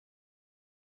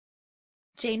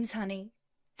James, honey,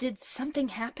 did something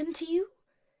happen to you?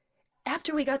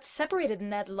 After we got separated in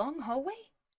that long hallway?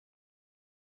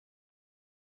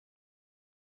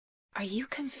 Are you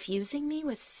confusing me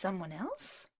with someone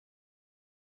else?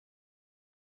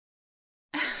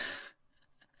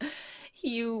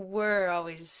 You were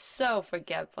always so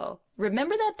forgetful.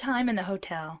 Remember that time in the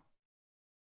hotel?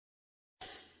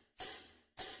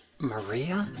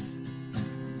 Maria?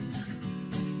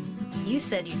 You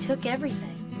said you took everything,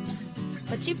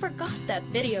 but you forgot that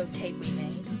videotape we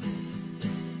made.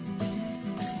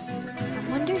 I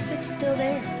wonder if it's still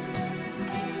there.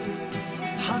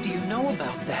 How do you know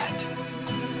about that?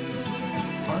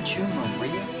 Aren't you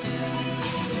Maria?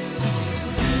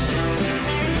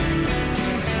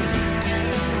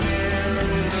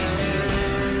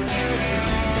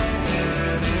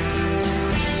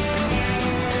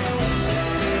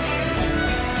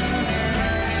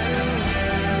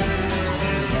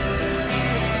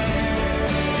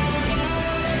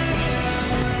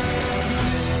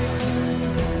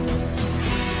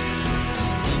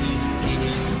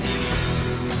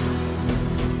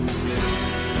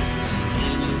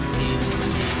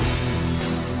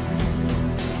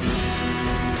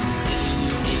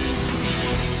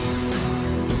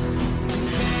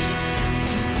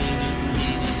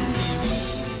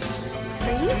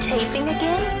 Taping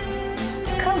again?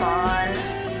 Come on.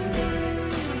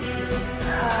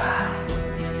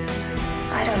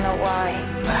 I don't know why,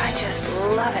 but I just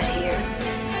love it here.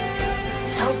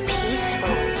 It's so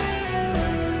peaceful.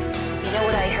 You know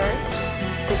what I heard?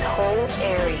 This whole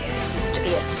area used to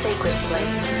be a sacred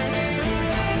place.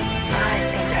 I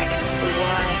think I can see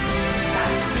why.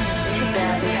 It's too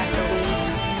bad we have to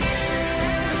leave.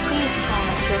 Please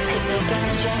promise you'll take me again,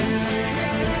 James.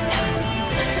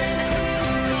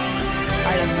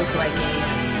 I don't look like a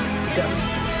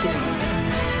ghost, do I?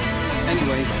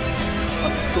 Anyway,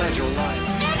 I'm glad you're alive.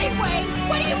 Anyway?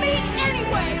 What do you mean,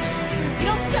 anyway? You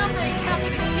don't sound very happy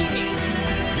to see me.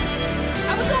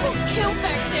 I was almost killed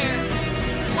back there.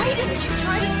 Why didn't you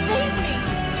try to save me?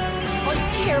 All you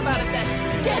care about is that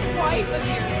dead wife of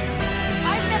yours.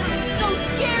 I've never been so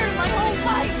scared in my whole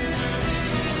life.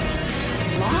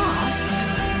 Lost?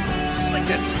 Just like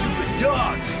that stupid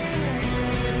dog.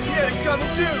 He had it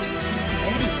coming too.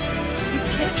 Eddie, you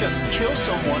can't just kill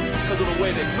someone because of the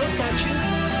way they looked at you.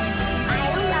 I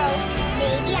don't know.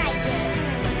 Maybe I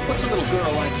did. What's a little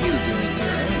girl like you doing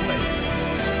here anyway?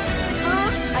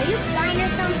 Huh? Are you blind or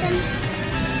something?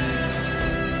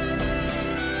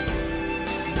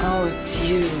 Oh, it's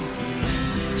you.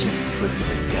 Just put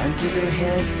the gun to their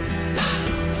head.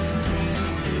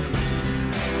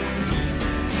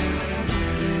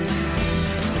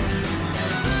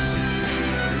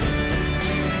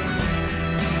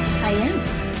 I am.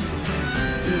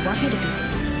 You want me to be?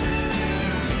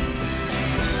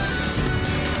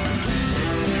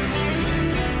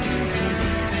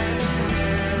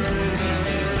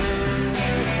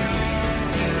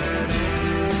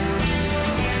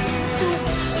 So,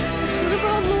 what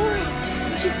about Laura?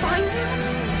 Did you find her?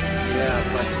 Yeah,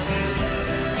 but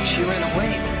she ran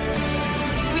away.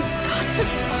 We've got to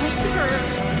find her.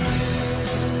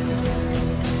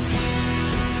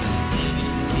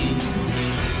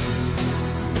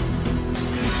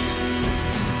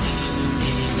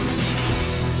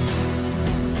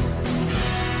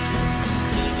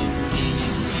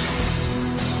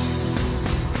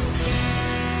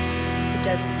 It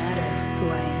doesn't matter who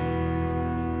I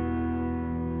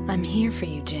am. I'm here for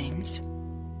you, James.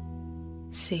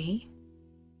 See?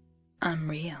 I'm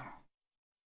real.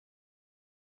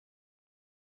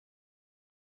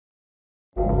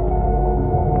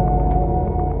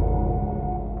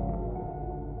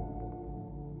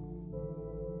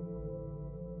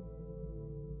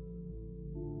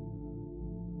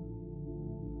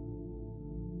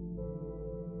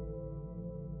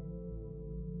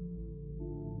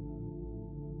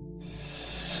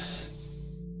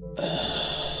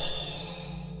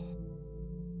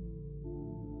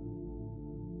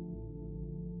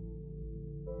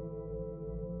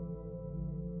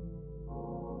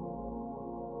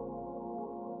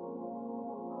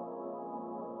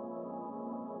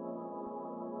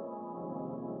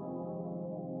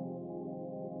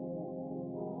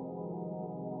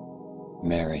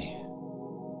 Mary,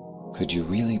 could you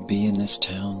really be in this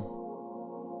town?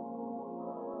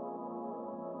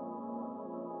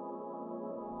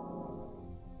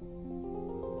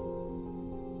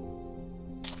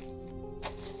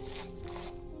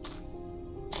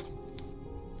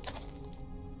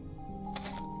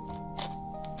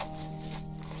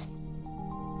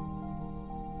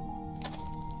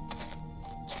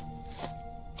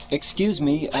 Excuse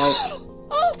me, Oh,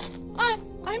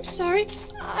 I'm I'm sorry.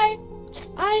 I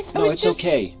No, was it's just...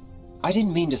 okay. I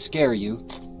didn't mean to scare you.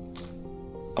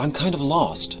 I'm kind of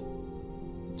lost.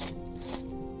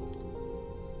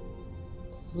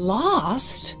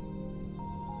 Lost?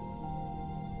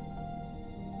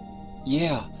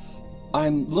 Yeah.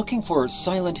 I'm looking for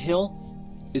Silent Hill.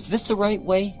 Is this the right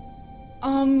way?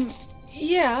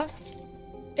 Yeah.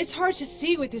 It's hard to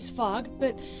see with this fog,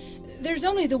 but there's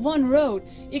only the one road.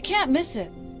 You can't miss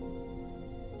it.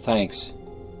 Thanks.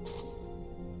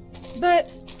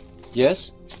 But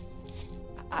Yes?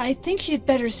 I think you'd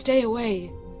better stay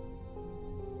away.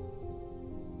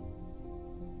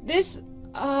 This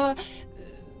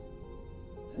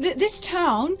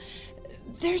town,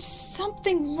 there's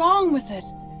something wrong with it.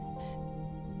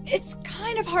 It's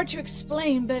kind of hard to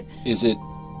explain, but... Is it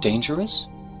dangerous?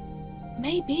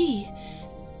 Maybe.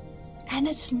 And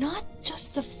it's not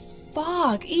just the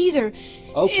fog, either.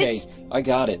 Okay, I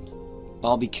got it.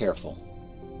 I'll be careful.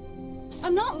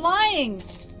 I'm not lying.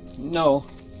 No,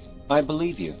 I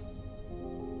believe you.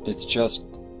 It's just...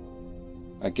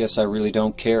 I guess I really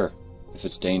don't care if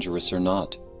it's dangerous or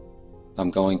not. I'm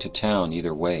going to town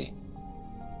either way.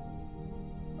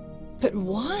 But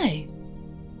why?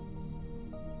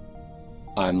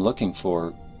 I'm looking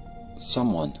for...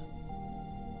 someone.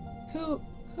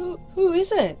 Who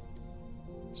is it?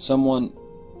 Someone...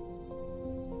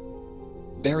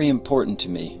 very important to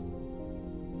me.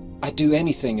 I'd do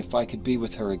anything if I could be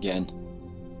with her again.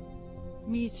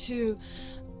 Me too.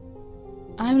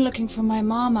 I'm looking for my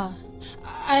mama.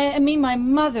 I mean my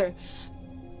mother.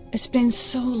 It's been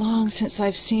so long since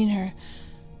I've seen her.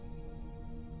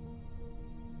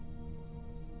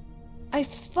 I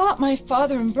thought my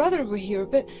father and brother were here,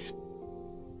 but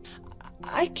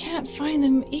I can't find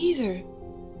them either.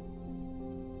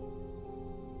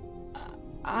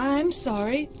 I'm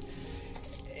sorry.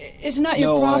 It's not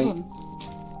your problem.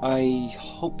 I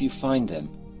hope you find them.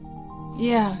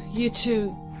 Yeah, you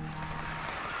too.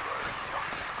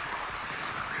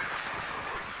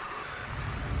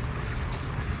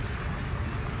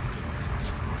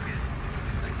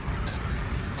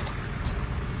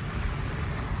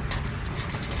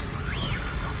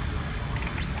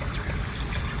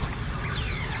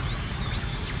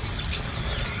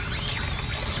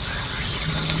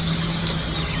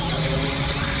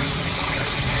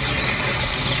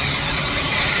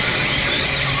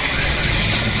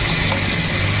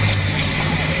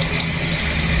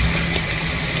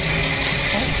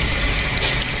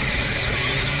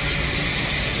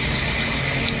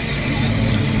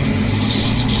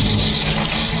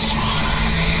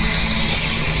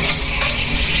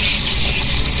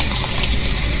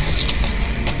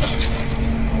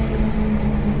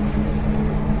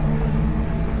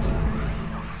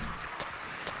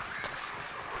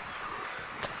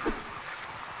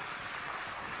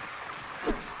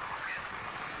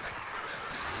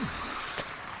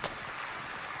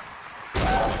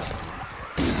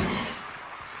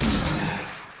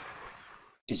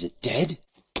 Is it dead?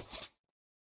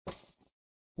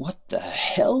 What the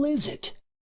hell is it?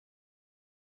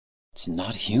 It's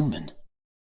not human.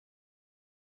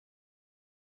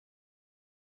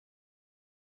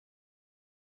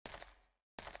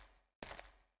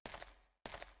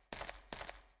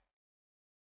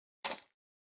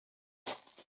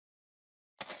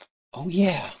 Oh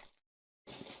yeah.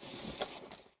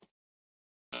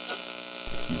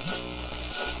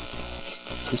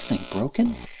 This thing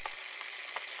broken?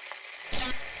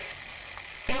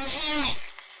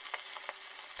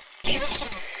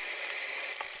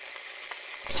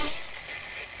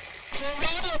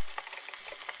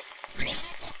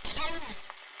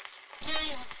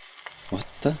 What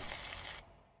the?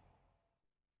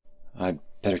 I'd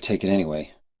better take it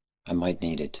anyway. I might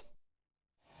need it.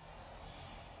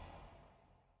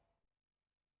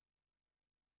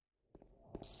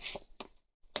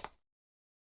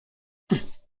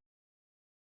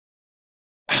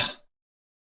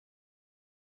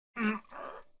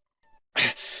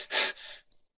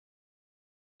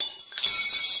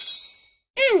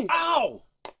 Ow!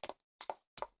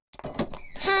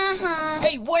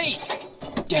 Hey, wait!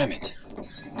 Damn it.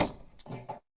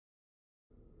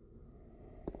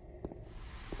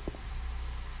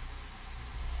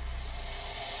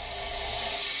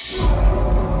 Oh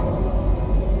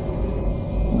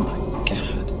my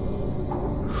God.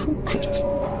 Who could have...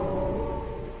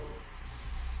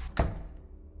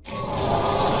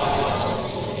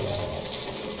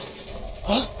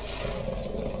 Huh?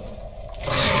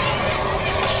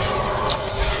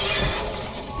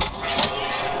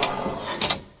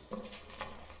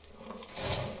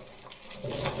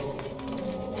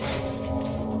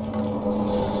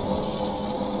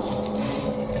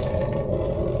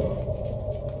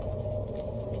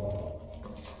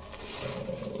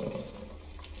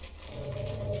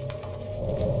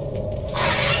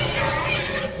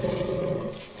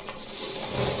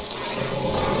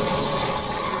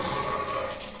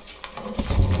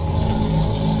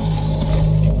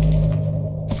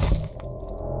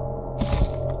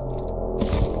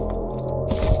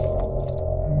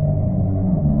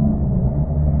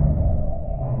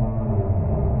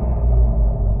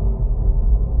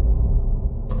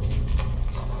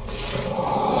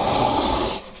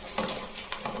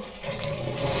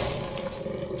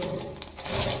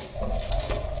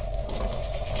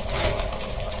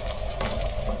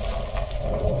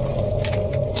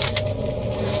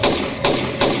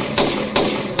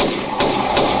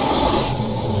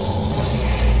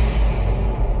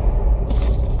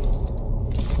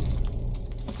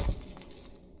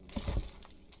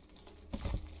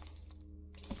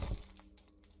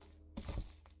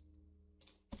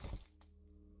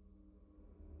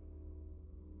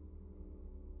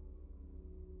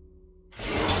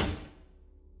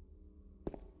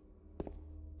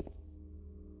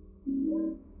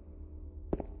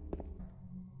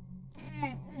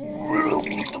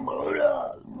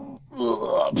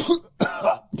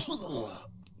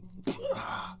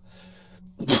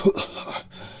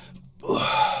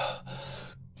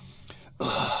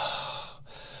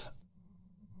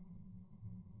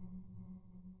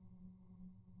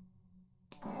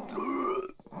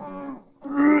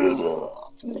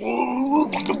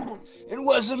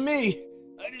 wasn't me.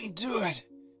 I didn't do it.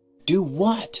 Do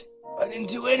what? I didn't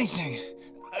do anything.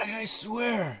 I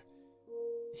swear.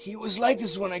 He was like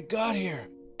this when I got here.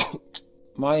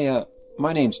 My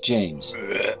name's James.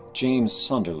 James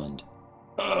Sunderland.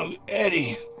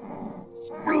 Eddie.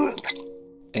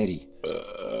 Eddie.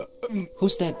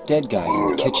 Who's that dead guy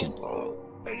in the kitchen?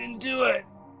 I didn't do it.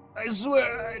 I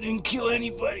swear I didn't kill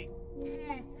anybody.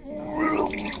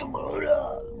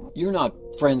 You're not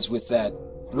friends with that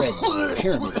red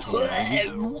pyramid thing, are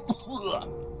you?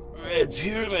 Red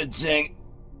pyramid thing?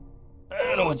 I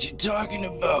don't know what you're talking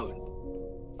about.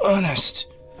 Honest.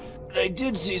 But I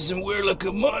did see some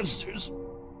weird-looking monsters.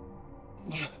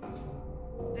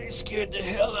 They scared the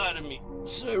hell out of me,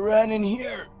 so I ran in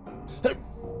here.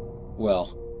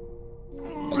 Well,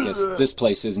 I guess this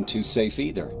place isn't too safe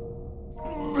either.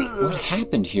 What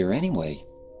happened here anyway?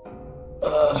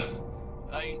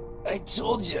 I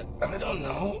told you, I don't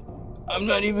know. I'm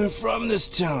not even from this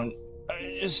town.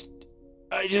 I just...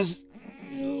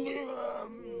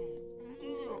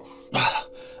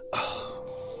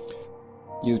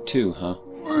 You too, huh?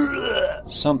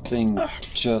 Something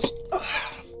just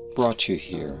brought you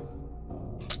here,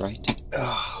 right?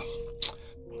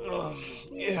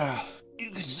 Yeah,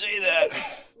 you could say that.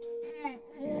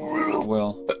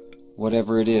 Well,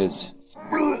 whatever it is,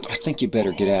 I think you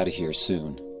better get out of here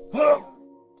soon.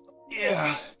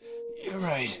 Yeah, you're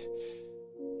right.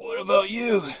 What about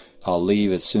you? I'll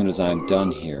leave as soon as I'm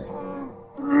done here.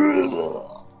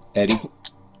 Eddie,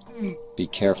 be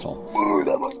careful.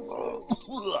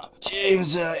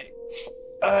 James,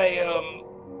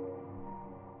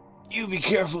 you be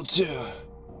careful too.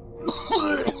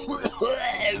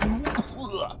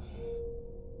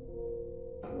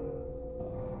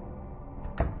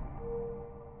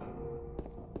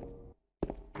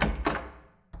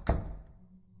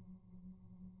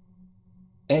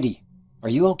 Eddie, are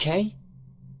you okay?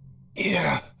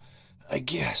 Yeah, I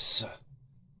guess.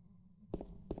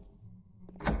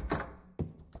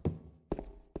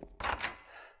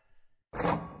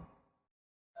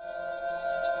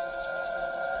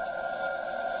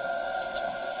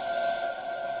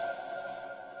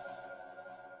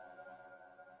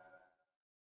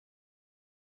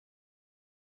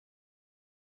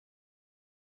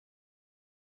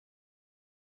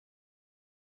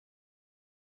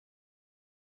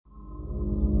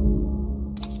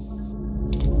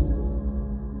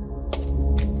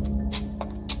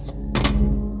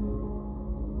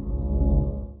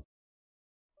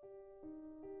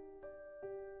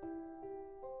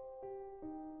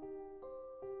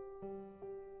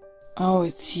 Oh,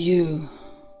 it's you.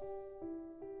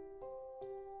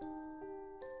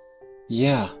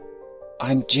 Yeah,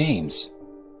 I'm James.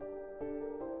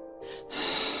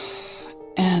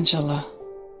 Angela.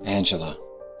 Angela,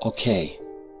 okay.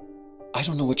 I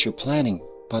don't know what you're planning,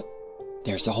 but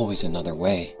there's always another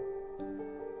way.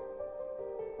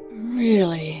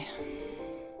 Really?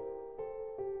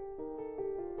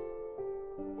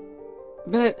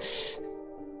 But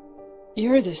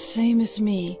you're the same as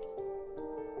me.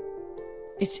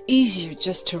 It's easier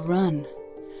just to run.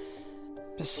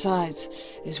 Besides,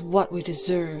 is what we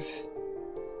deserve.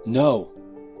 No,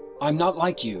 I'm not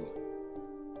like you.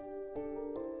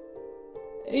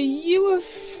 Are you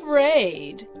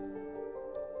afraid?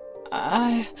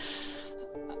 I'm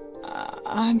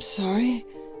sorry.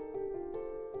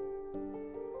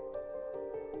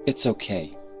 It's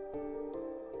okay.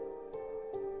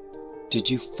 Did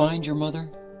you find your mother?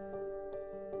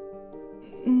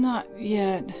 Not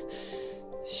yet.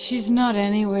 She's not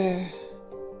anywhere.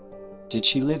 Did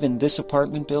she live in this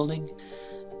apartment building?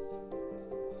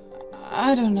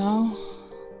 I don't know.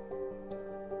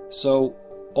 So,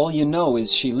 all you know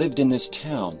is she lived in this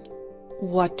town.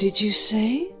 What did you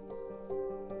say?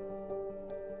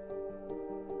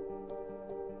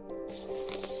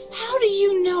 How do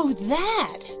you know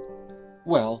that?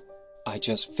 Well, I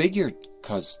just figured,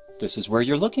 'cause this is where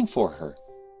you're looking for her.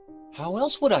 How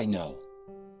else would I know?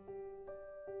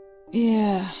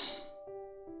 Yeah.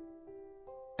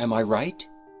 Am I right?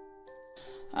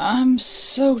 I'm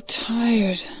so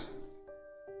tired.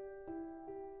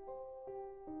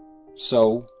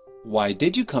 So, why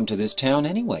did you come to this town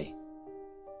anyway?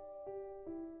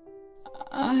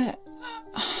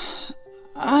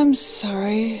 I'm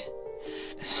sorry.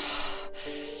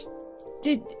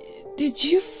 Did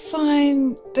you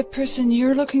find the person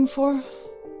you're looking for?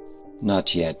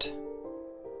 Not yet.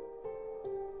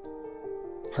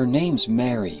 Her name's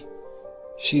Mary.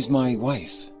 She's my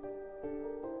wife.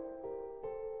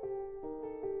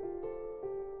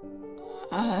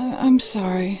 I'm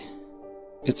sorry.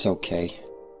 It's okay.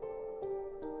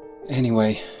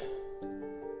 Anyway,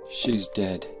 she's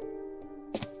dead.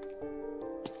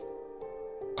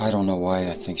 I don't know why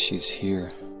I think she's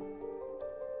here.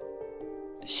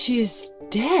 She's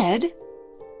dead?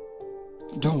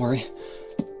 Don't worry.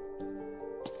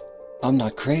 I'm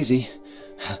not crazy.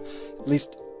 At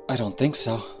least, I don't think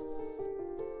so.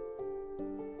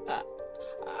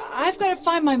 I've got to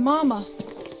find my mama.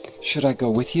 Should I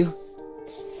go with you?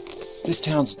 This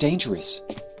town's dangerous.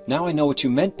 Now I know what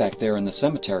you meant back there in the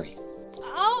cemetery.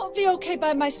 I'll be okay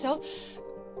by myself.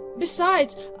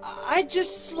 Besides, I'd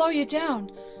just slow you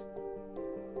down.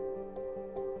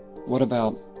 What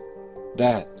about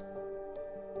that?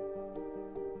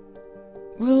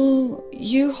 Will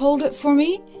you hold it for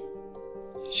me?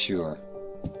 Sure.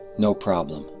 No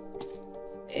problem.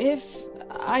 If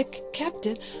I kept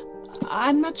it,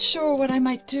 I'm not sure what I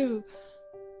might do.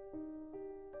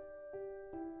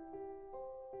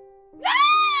 No!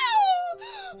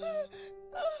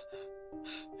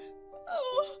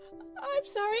 Oh, I'm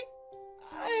sorry.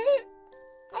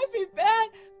 I've been bad.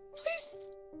 Please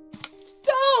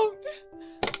don't.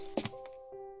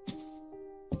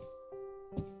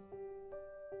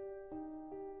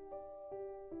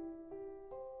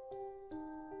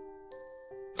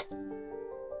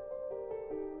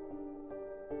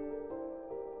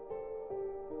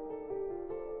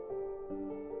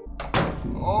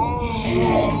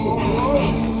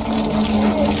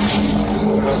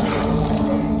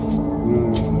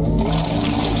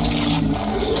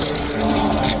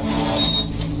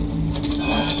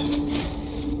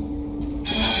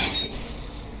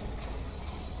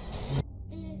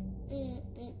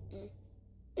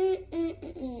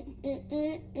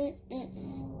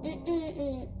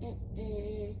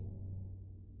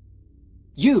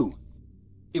 You!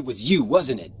 It was you,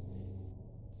 wasn't it?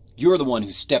 You're the one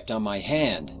who stepped on my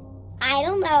hand. I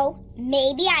don't know.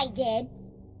 Maybe I did.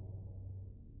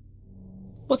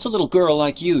 What's a little girl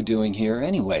like you doing here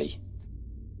anyway?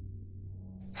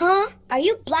 Huh? Are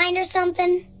you blind or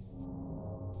something?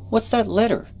 What's that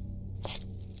letter?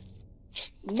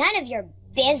 None of your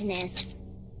business.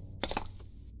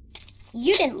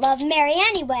 You didn't love Mary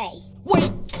anyway.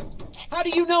 Wait! How do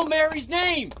you know Mary's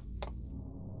name?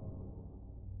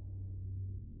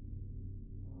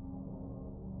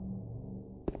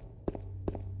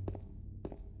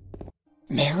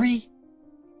 Mary?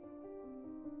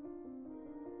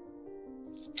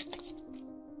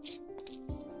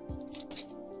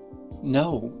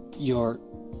 No, you're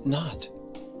not.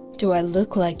 Do I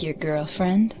look like your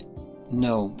girlfriend?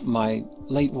 No, my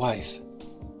late wife.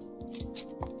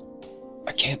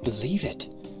 I can't believe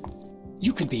it.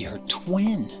 You could be her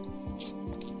twin.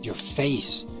 Your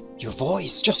face, your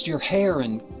voice, just your hair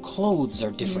and clothes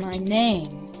are different. My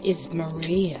name is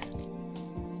Maria.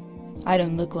 I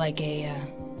don't look like a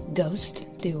ghost,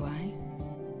 do I?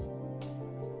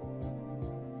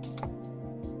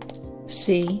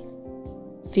 See?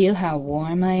 Feel how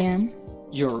warm I am?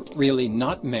 You're really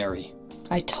not Mary.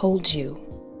 I told you.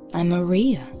 I'm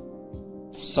Maria.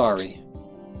 Sorry.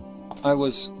 I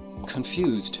was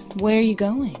confused. Where are you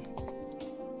going?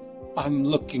 I'm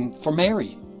looking for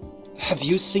Mary. Have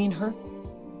you seen her?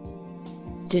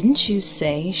 Didn't you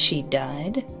say she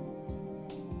died?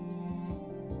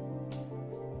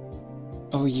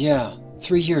 Oh yeah,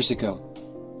 3 years ago.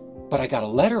 But I got a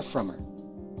letter from her.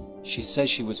 She says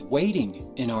she was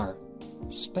waiting in our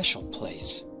special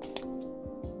place.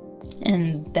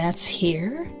 And that's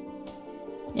here?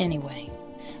 Anyway,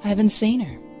 I haven't seen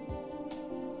her.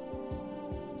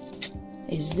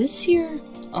 Is this your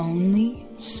only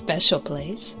special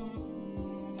place?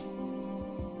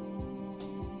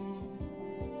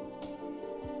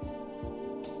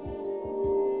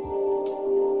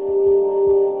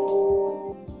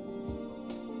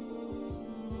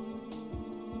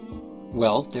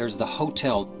 Well, there's the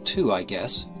hotel too, I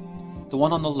guess. The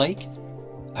one on the lake?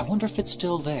 I wonder if it's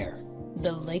still there.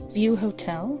 The Lakeview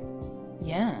Hotel?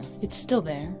 Yeah, it's still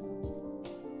there.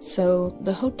 So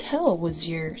the hotel was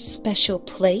your special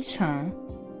place, huh?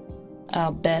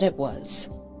 I'll bet it was.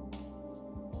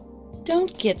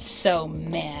 Don't get so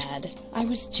mad. I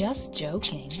was just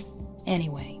joking.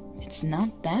 Anyway, it's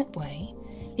not that way.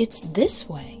 It's this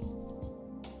way.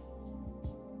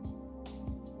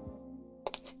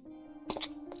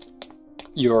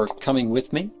 You're coming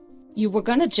with me? You were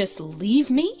gonna just leave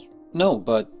me? No,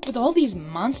 but... With all these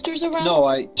monsters around? No,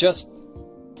 I just...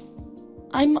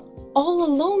 I'm all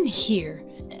alone here.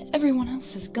 Everyone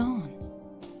else is gone.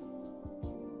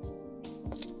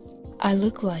 I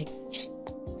look like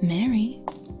Mary,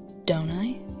 don't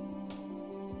I?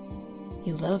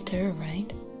 You loved her,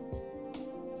 right?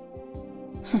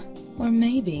 Or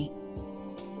maybe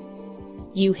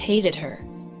you hated her.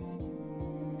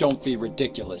 Don't be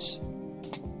ridiculous.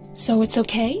 So it's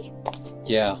okay?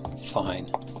 Yeah, fine.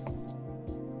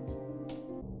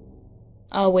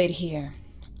 I'll wait here.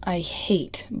 I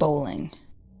hate bowling.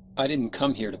 I didn't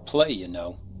come here to play, you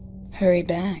know. Hurry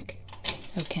back,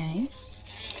 okay?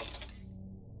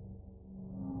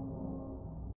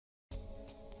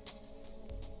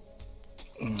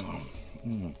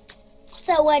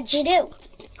 So what'd you do?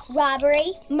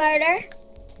 Robbery? Murder?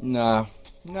 Nah,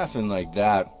 nothing like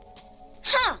that.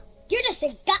 Huh! You're just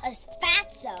a gutless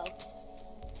fatso.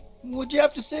 What'd you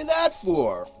have to say that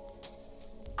for?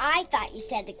 I thought you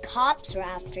said the cops were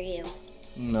after you.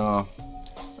 No,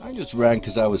 I just ran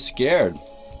because I was scared.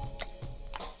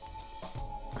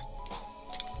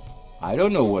 I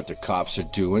don't know what the cops are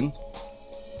doing.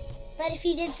 But if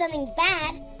you did something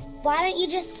bad, why don't you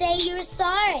just say you were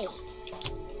sorry?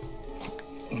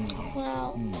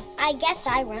 Well, I guess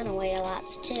I run away a lot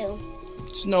too.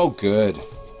 It's no good.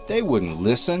 They wouldn't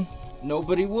listen.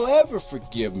 Nobody will ever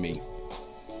forgive me.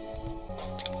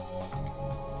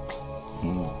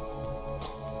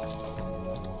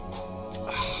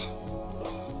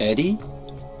 Eddie?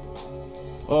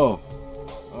 Oh,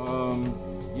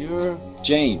 you're...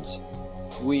 James.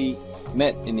 We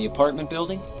met in the apartment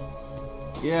building?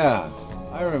 Yeah,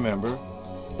 I remember.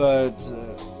 But,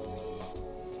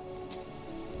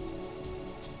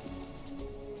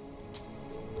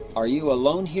 Are you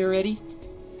alone here, Eddie?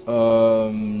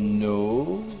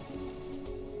 no.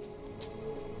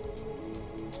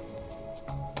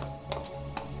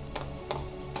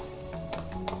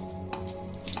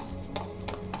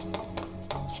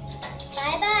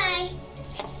 Bye-bye.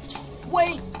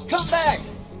 Wait! Come back!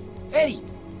 Eddie,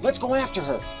 let's go after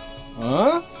her.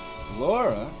 Huh?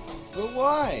 Laura? But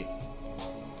why?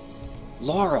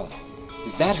 Laura.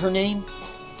 Is that her name?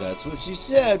 That's what she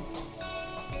said.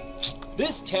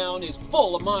 This town is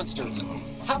full of monsters.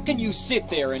 How can you sit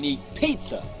there and eat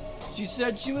pizza? She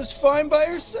said she was fine by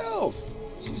herself.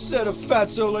 She said a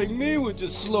fatso like me would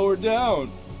just slow her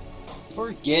down.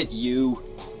 Forget you.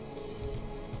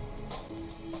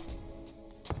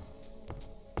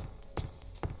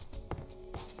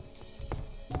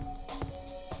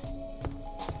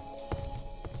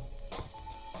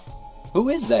 Who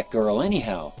is that girl,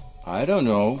 anyhow? I don't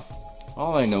know.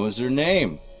 All I know is her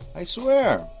name. I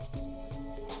swear.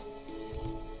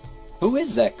 Who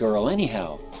is that girl,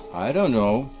 anyhow? I don't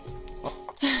know.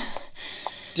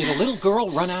 Did a little girl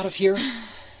run out of here?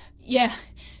 Yeah,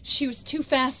 she was too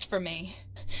fast for me.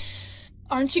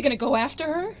 Aren't you gonna go after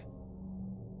her?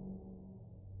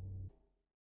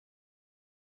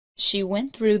 She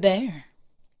went through there.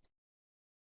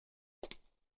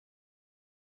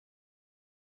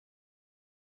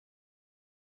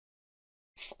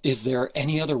 Is there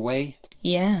any other way?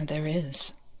 Yeah, there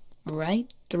is.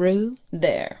 Right through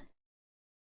there.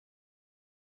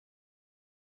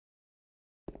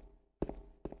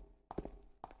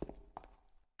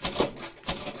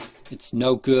 It's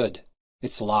no good.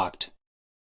 It's locked.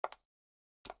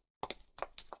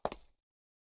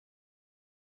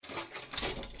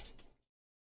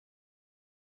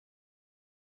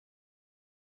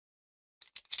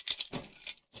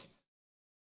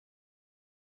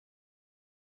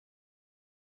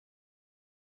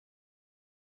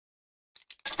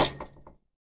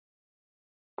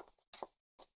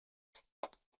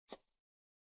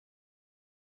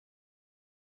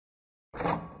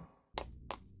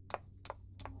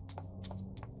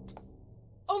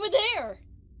 Over there!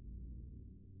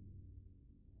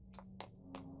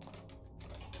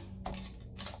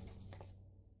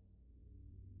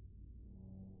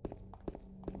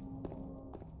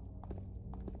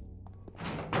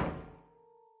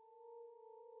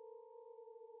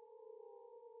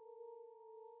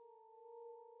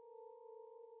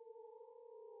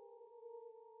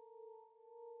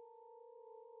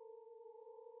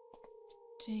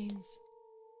 James.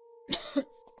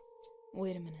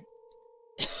 Wait a minute.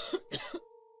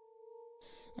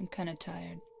 I'm kind of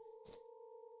tired.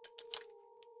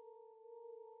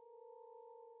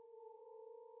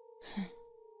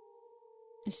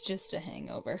 It's just a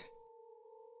hangover.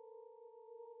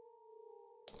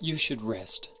 You should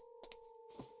rest.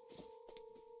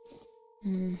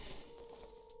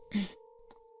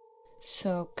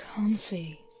 So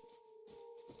comfy.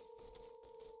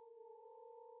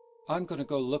 I'm gonna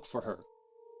go look for her.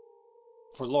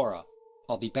 For Laura.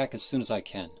 I'll be back as soon as I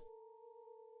can.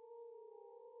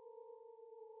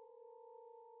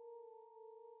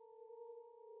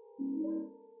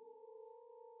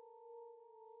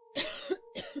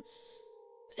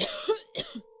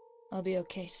 I'll be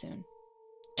okay soon.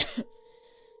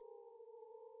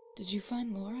 Did you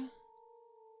find Laura?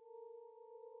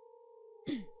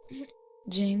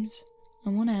 James, I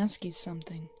want to ask you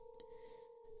something.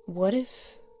 What if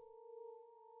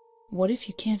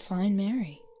you can't find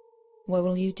Mary? What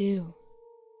will you do?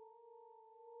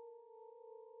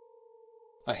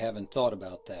 I haven't thought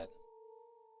about that.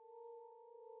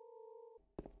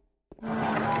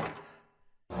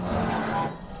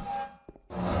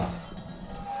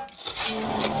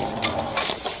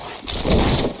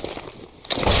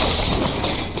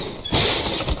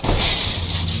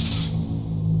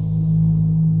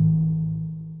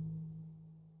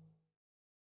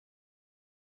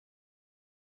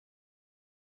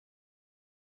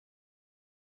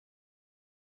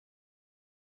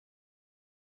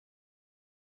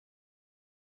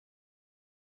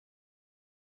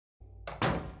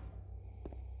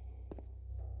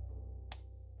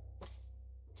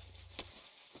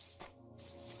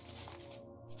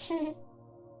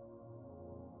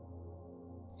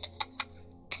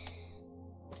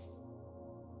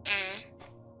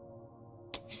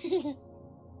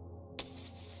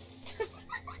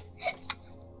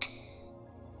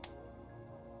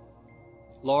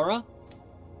 Laura?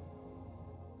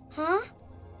 Huh?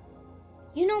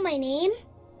 You know my name?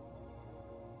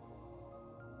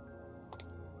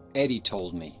 Eddie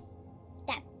told me.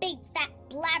 That big fat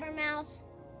blabbermouth.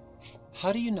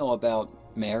 How do you know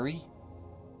about Mary?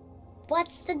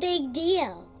 What's the big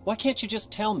deal? Why can't you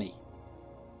just tell me?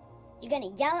 You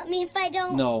gonna yell at me if I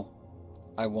don't? No,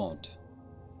 I won't.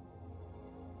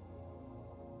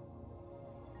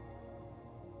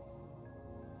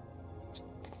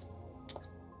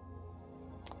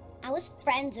 I was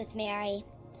friends with Mary.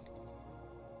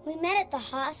 We met at the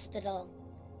hospital.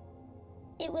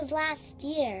 It was last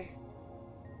year.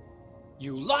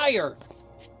 You liar!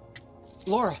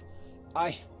 Laura,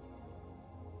 Fine,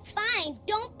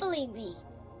 don't believe me.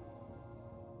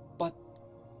 But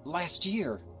last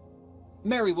year,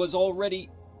 Mary was already...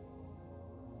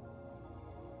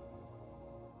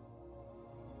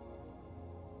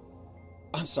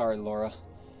 I'm sorry, Laura.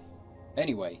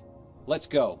 Anyway, let's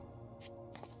go.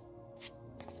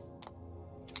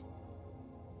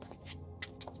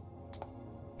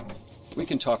 We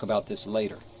can talk about this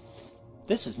later.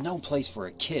 This is no place for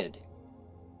a kid.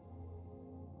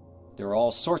 There are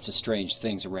all sorts of strange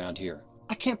things around here.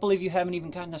 I can't believe you haven't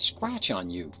even gotten a scratch on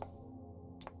you.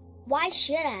 Why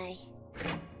should I?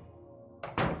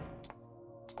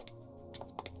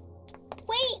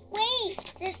 Wait!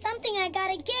 There's something I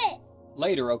gotta get.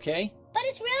 Later, okay? But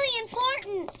it's really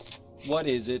important. What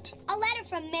is it? A letter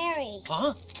from Mary.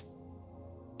 Huh?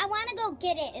 I want to go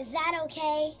get it. Is that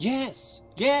okay? Yes.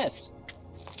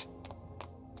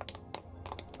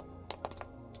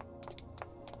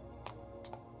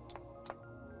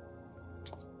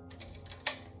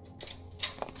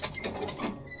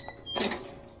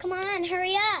 Come on,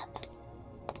 hurry up.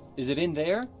 Is it in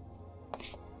there?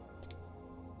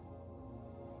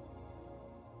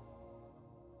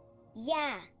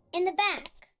 Yeah, in the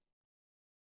back.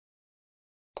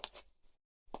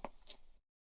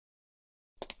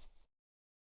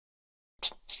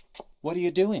 What are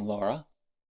you doing, Laura?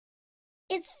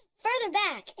 It's further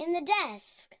back, in the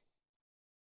desk.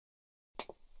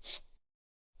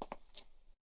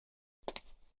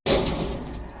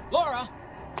 Laura!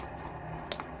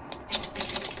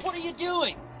 What are you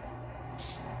doing?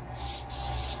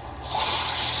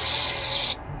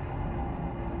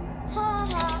 Ha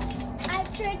ha,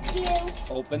 I've tricked you.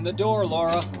 Open the door,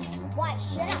 Laura. Why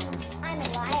should I? I'm a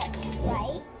liar,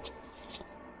 right?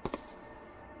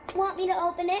 Want me to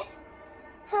open it?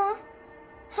 Huh?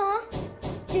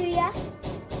 Do ya?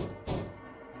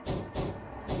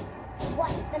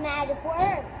 What's the magic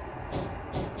word?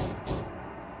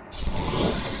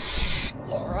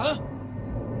 Laura?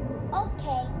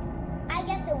 Okay, I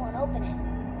guess I won't open it.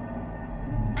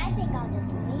 I think I'll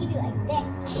just leave you like this.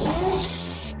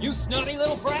 You snotty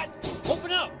little brat!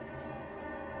 Open up!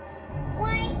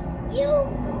 Why, you...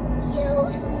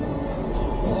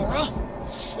 Laura?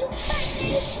 You cut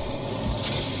me!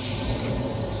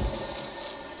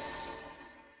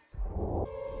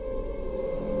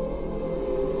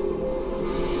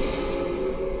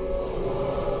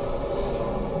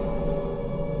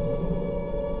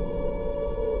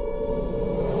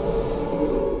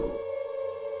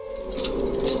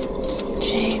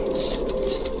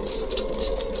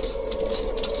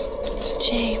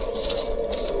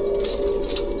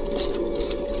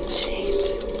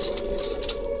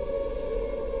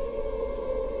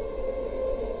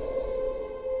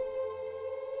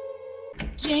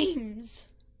 James!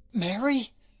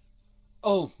 Mary?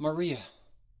 Oh, Maria.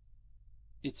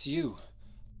 It's you.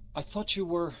 I thought you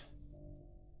were...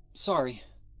 Sorry.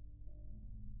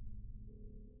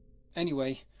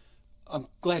 Anyway, I'm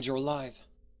glad you're alive.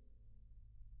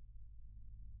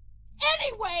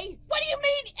 Anyway? What do you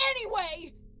mean,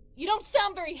 anyway? You don't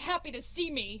sound very happy to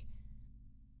see me.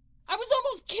 I was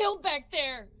almost killed back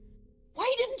there.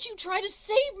 Why didn't you try to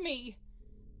save me?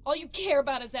 All you care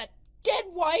about is that dead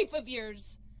wife of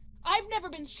yours. I've never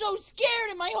been so scared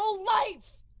in my whole life.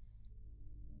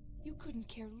 You couldn't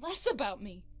care less about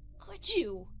me, could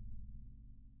you?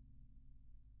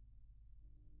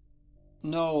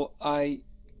 No, I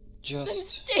Then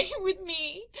just... stay with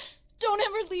me. Don't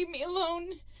ever leave me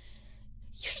alone.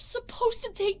 You're supposed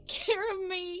to take care of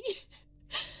me.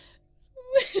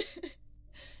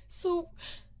 So,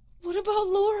 what about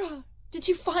Laura? Did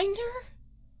you find her?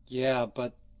 Yeah,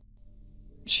 but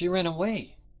she ran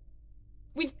away.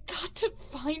 We've got to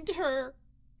find her.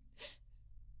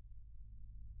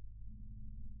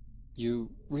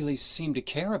 You really seem to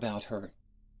care about her.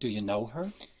 Do you know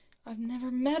her? I've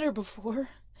never met her before.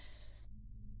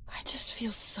 I just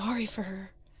feel sorry for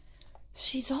her.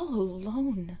 She's all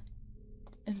alone.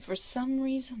 And for some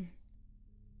reason,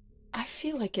 I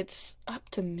feel like it's up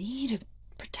to me to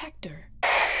protect her.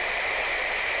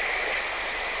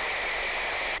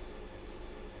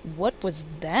 What was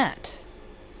that?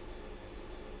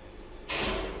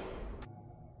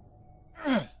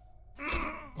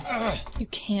 You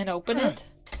can't open it?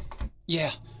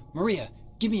 Yeah, Maria,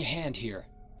 give me a hand here.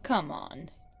 Come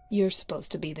on. You're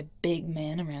supposed to be the big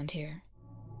man around here.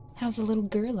 How's a little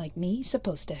girl like me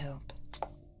supposed to help?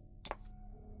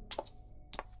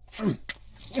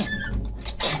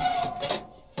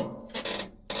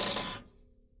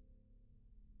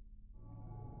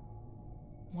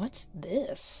 What's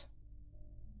this?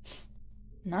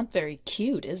 Not very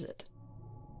cute, is it?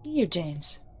 Here,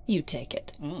 James. You take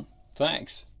it.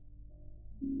 Thanks.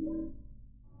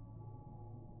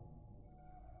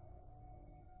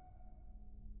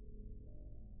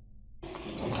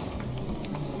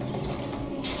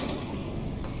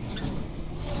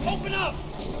 Open up!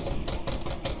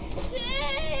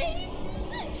 James!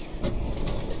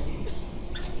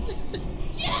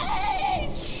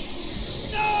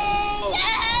 James! No!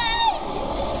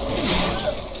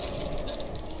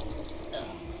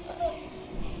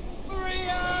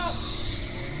 Maria!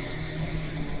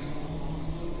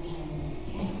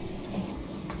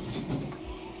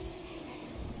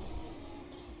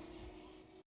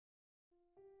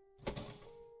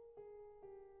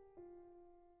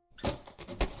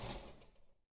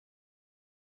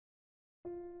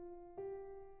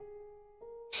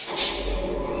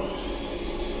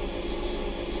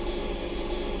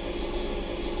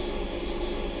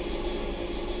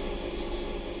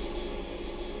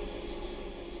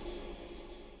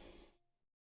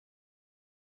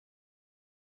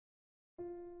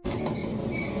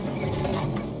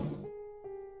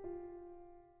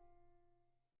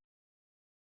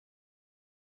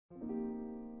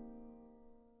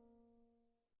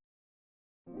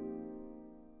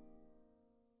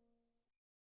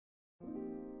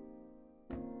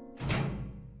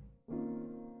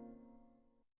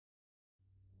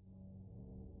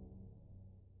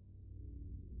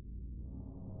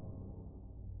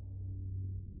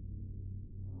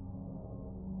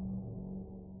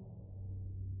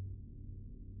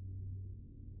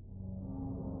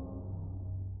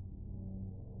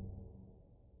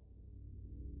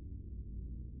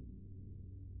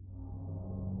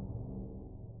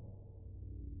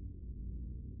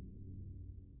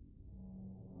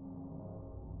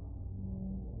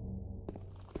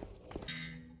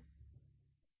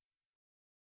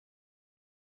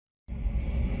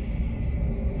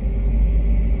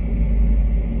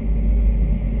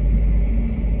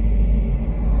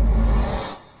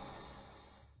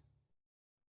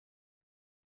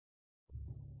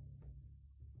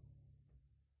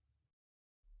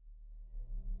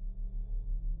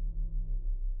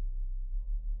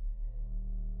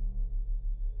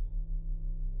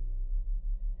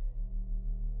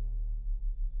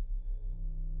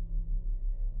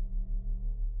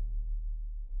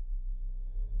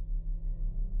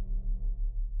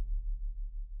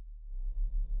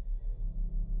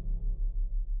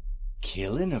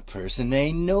 Killing a person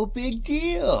ain't no big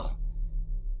deal.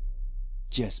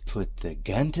 Just put the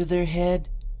gun to their head.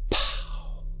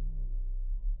 Pow!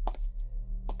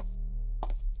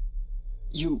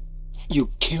 You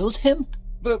killed him?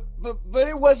 But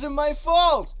it wasn't my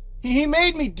fault. He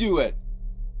made me do it.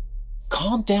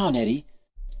 Calm down, Eddie.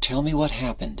 Tell me what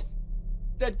happened.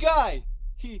 That guy,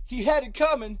 he had it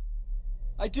coming.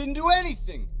 I didn't do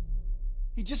anything.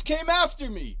 He just came after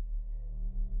me.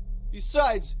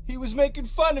 Besides, he was making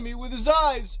fun of me with his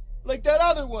eyes, like that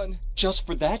other one. Just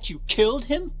for that you killed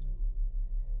him?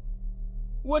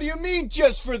 What do you mean,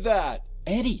 just for that?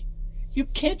 Eddie, you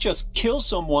can't just kill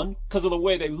someone because of the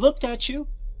way they looked at you.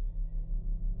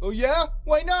 Oh yeah?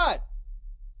 Why not?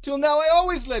 Till now I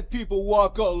always let people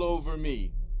walk all over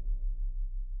me.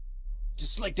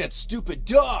 Just like that stupid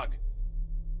dog.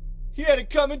 He had it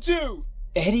coming too.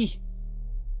 Eddie?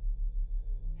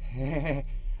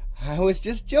 I was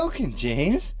just joking,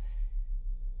 James.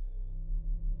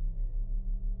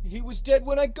 He was dead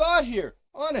when I got here,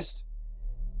 honest.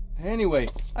 Anyway,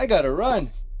 I gotta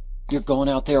run. You're going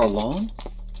out there alone?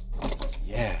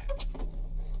 Yeah.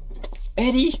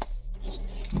 Eddie?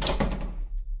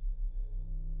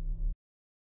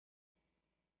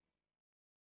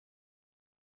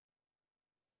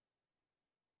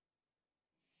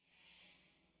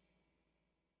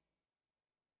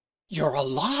 You're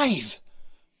alive!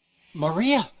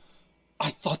 Maria,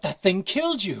 I thought that thing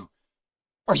killed you.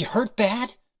 Are you hurt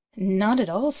bad? Not at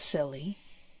all, silly.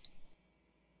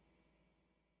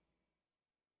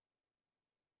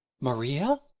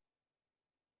 Maria?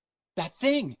 That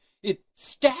thing, it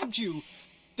stabbed you.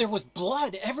 There was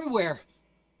blood everywhere.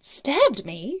 Stabbed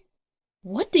me?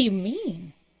 What do you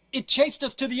mean? It chased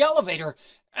us to the elevator,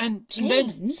 and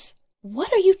then... James,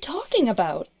 what are you talking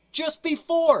about? Just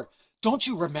before. Don't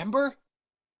you remember?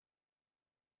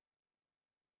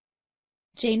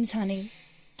 James, honey,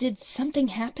 did something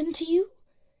happen to you?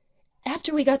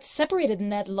 After we got separated in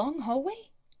that long hallway?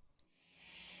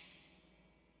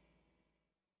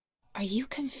 Are you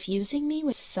confusing me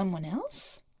with someone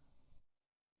else?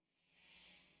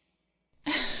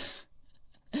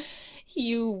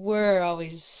 You were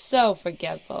always so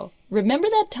forgetful. Remember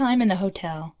that time in the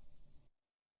hotel?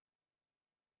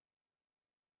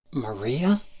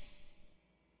 Maria?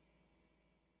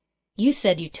 You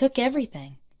said you took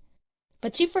everything,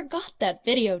 but you forgot that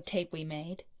videotape we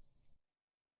made.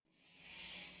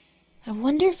 I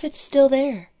wonder if it's still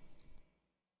there.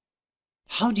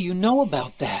 How do you know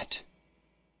about that?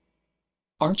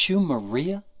 Aren't you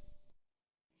Maria?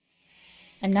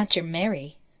 I'm not your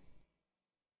Mary.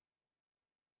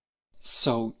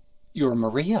 So, you're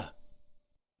Maria?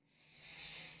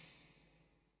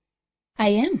 I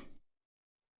am.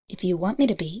 If you want me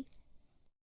to be.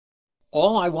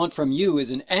 All I want from you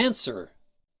is an answer.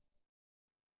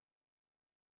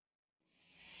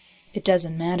 It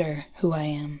doesn't matter who I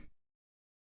am.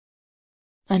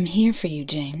 I'm here for you,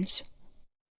 James.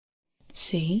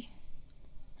 See?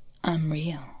 I'm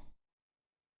real.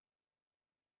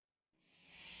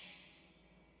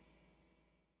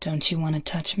 Don't you want to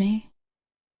touch me?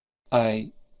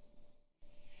 I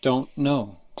don't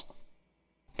know.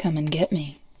 Come and get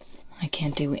me. I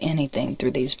can't do anything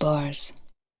through these bars.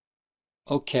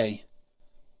 Okay.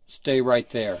 Stay right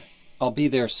there. I'll be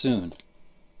there soon.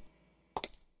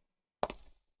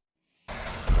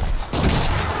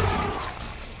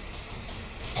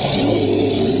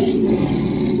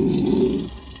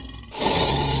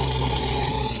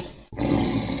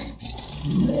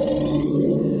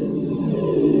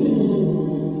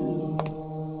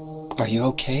 Are you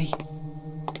okay?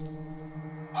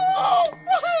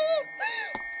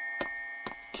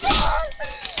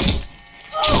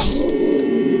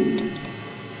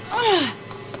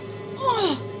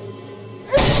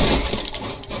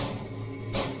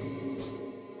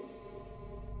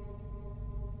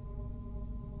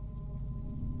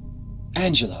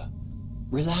 Angela,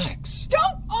 relax.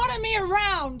 Don't order me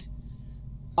around!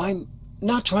 I'm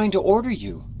not trying to order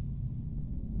you.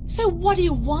 So what do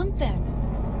you want then?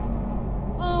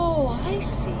 Oh, I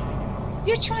see.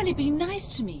 You're trying to be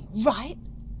nice to me, right?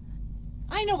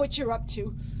 I know what you're up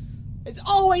to. It's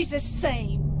always the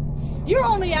same. You're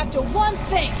only after one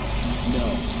thing.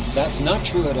 No, that's not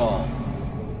true at all.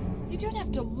 You don't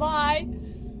have to lie.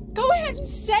 Go ahead and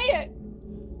say it.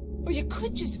 Or you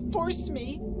could just force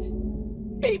me.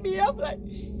 Beat me up like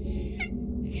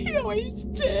he always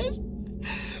did.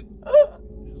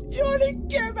 You only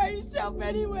care about yourself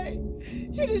anyway.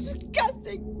 You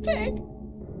disgusting pig.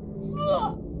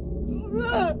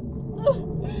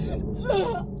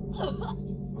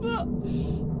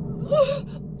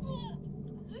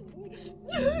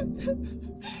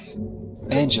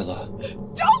 Angela.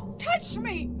 Don't touch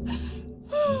me.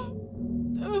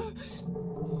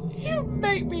 You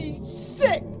make me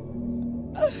sick.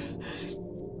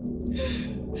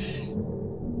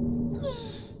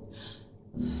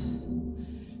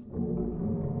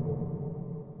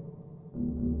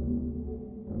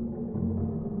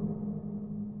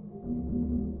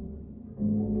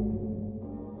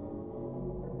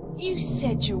 You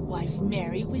said your wife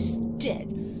Mary was dead,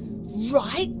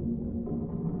 right?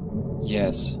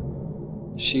 Yes.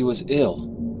 She was ill.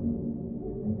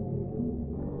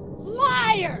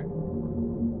 Liar!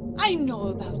 I know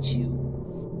about you.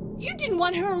 You didn't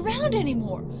want her around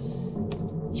anymore.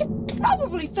 You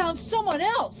probably found someone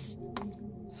else.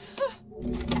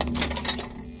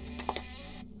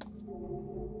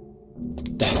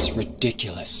 That's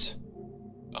ridiculous.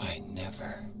 I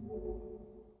never...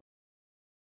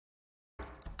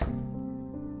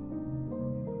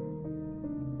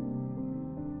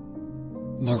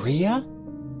 Maria?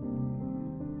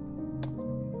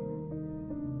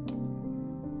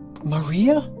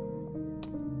 Maria?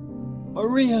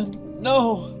 Maria,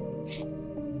 no!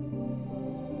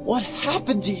 What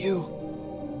happened to you?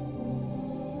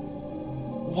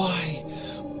 Why?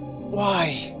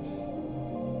 Why?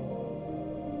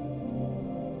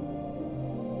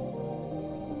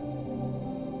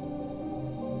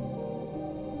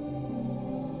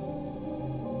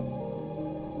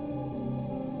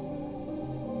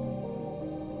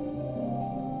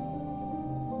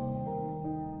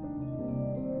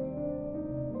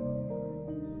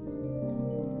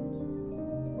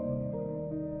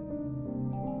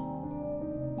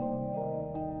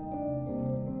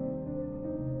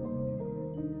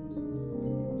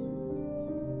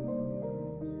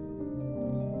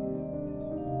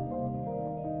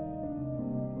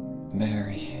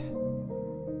 Mary.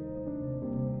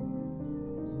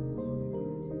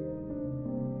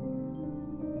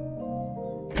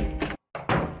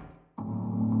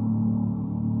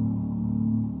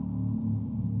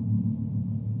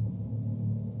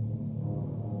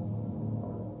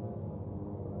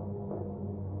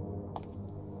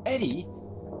 Eddie,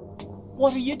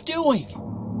 what are you doing?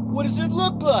 What does it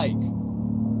look like?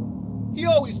 He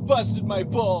always busted my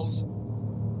balls.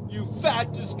 You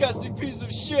fat, disgusting piece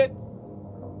of shit.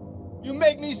 You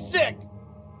make me sick.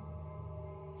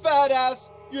 Fat ass,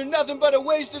 you're nothing but a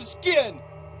waste of skin.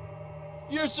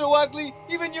 You're so ugly,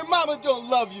 even your mama don't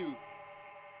love you.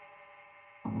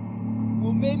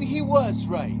 Well, maybe he was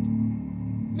right.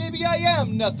 Maybe I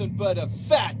am nothing but a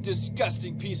fat,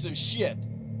 disgusting piece of shit.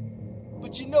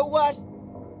 But you know what?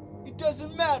 It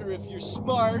doesn't matter if you're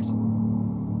smart,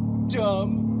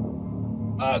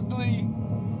 dumb, ugly,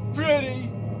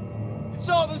 pretty. It's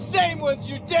all the same once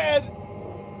you're dead.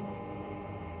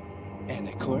 And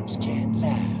the corpse can't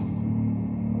laugh.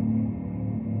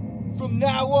 From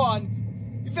now on,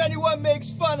 if anyone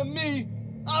makes fun of me,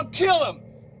 I'll kill him.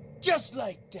 Just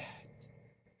like that.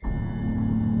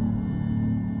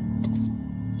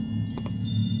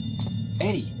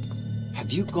 Eddie,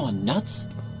 have you gone nuts?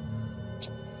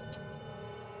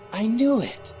 I knew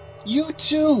it. You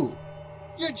too.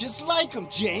 You're just like him,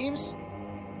 James.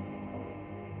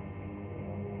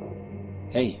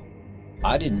 Hey,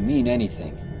 I didn't mean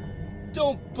anything.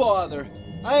 Don't bother.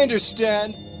 I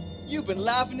understand. You've been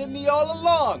laughing at me all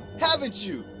along, haven't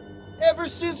you? Ever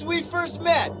since we first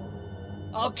met.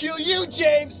 I'll kill you,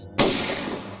 James!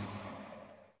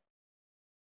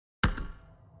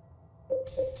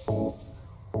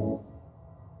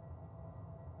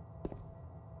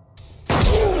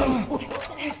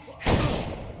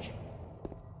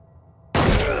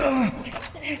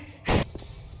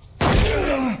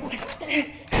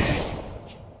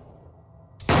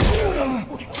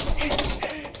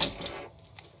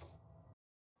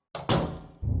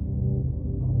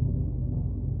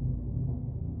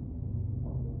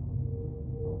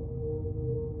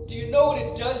 Do you know what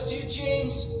it does to you,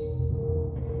 James?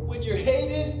 When you're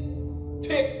hated,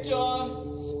 picked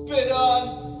on, spit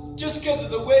on, just because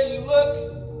of the way you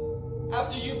look,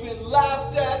 after you've been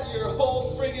laughed at your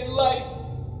whole friggin' life.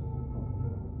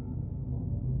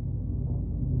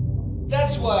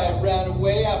 That's why I ran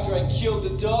away after I killed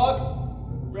the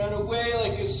dog. Ran away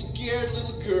like a scared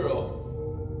little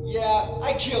girl. Yeah,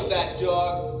 I killed that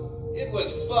dog. It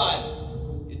was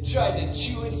fun. It tried to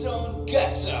chew its own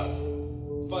guts out.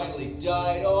 Finally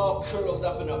died all curled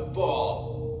up in a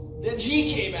ball. Then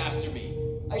he came after me.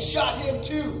 I shot him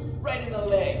too, right in the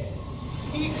leg.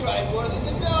 He cried more than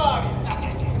the dog.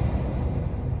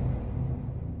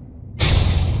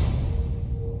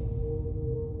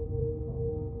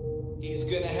 He's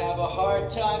gonna have a hard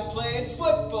time playing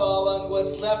football on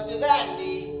what's left of that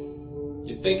knee.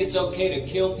 You think it's okay to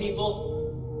kill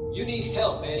people? You need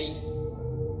help, Eddie.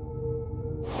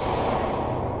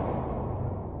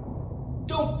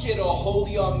 Don't get all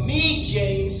holy on me,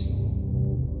 James.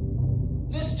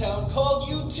 This town called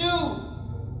you too.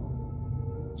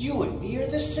 You and me are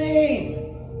the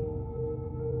same.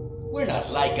 We're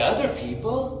not like other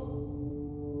people.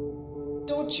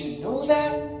 Don't you know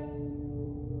that?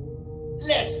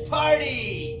 Let's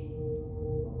party!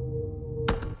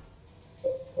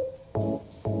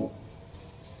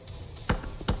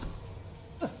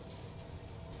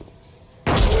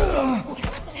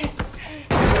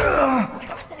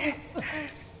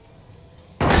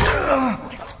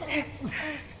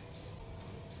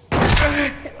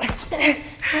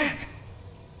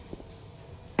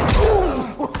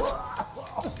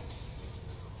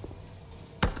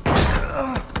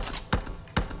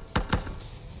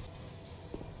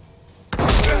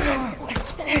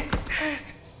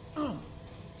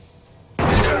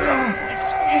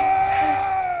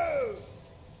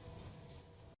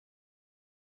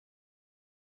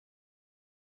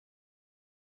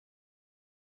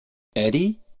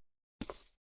 Eddie?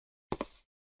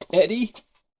 Eddie?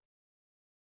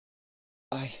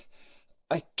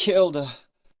 I killed a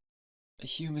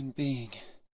human being.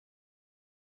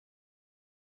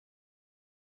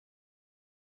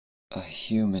 A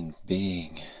human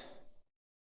being.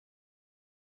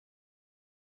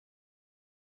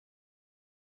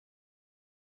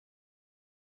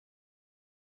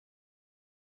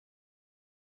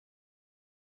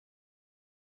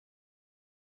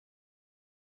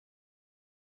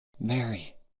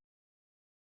 Mary.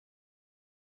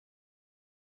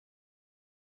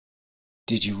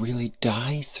 Did you really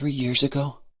die 3 years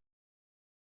ago?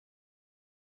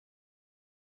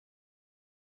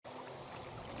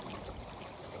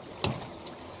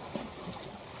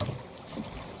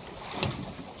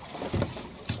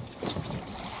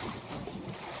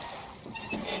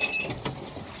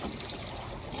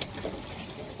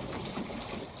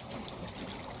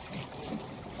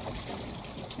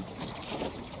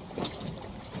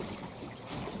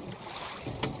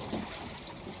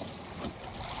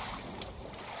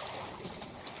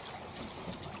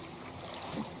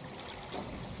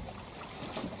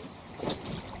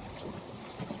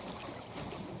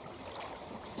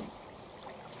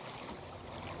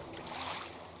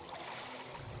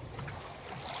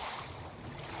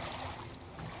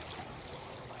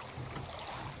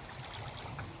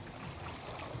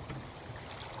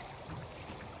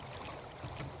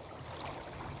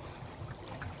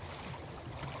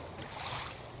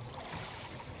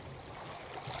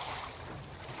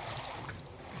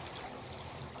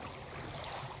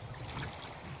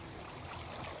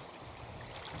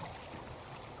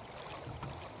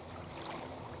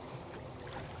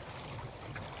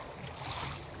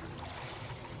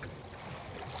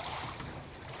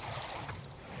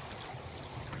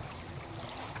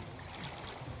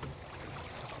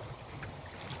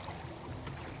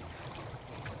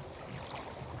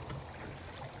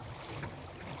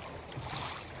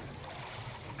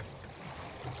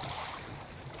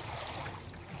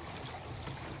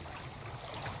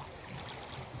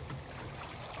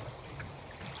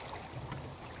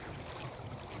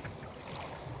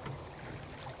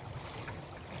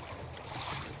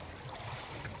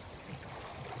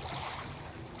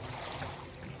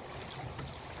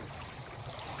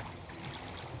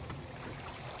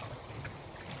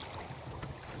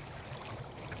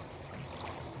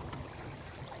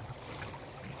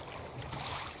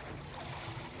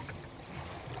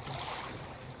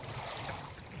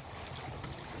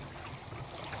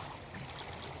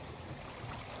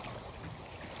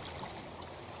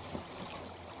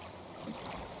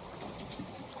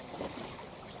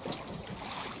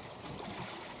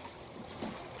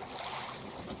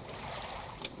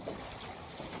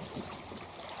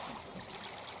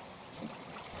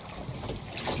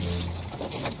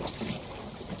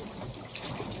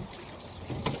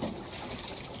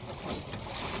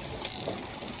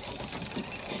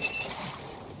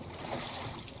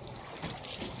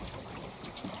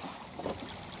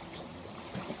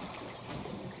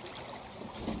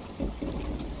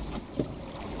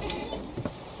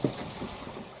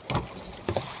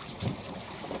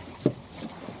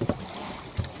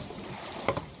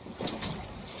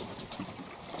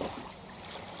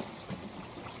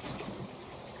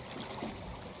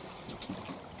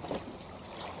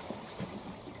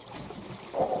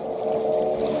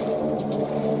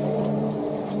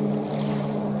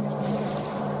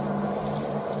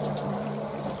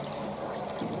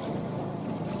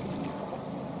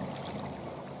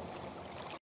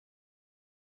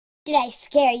 Did I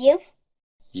scare you?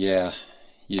 Yeah,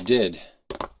 you did.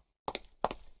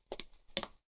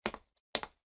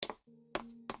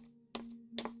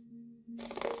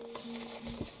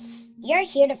 You're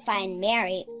here to find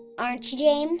Mary, aren't you,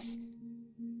 James?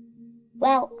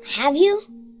 Well, have you?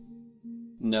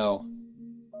 No.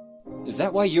 Is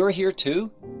that why you're here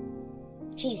too?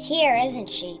 She's here, isn't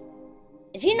she?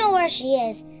 If you know where she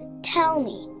is, tell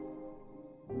me.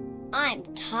 I'm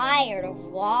tired of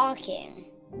walking.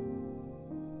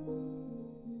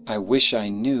 I wish I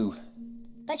knew.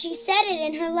 But she said it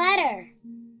in her letter.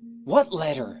 What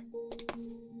letter?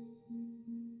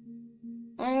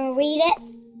 Wanna read it?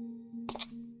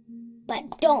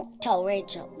 But don't tell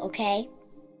Rachel, okay?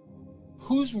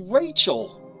 Who's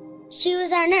Rachel? She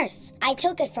was our nurse. I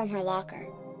took it from her locker.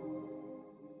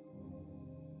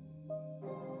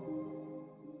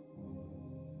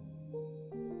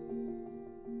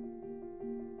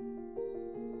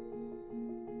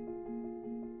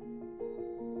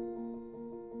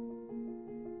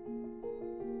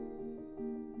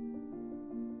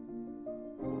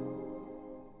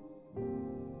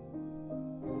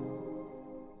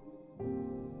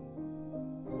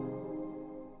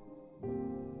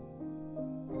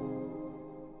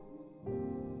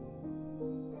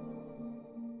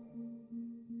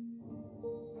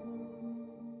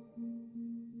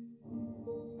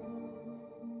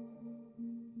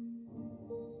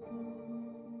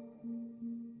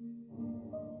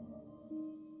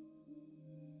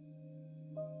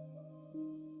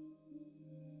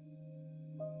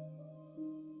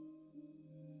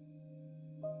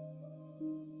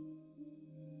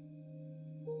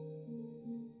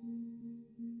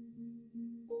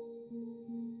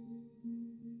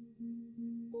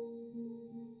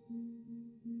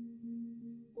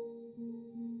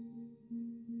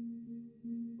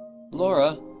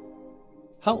 Laura,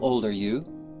 how old are you?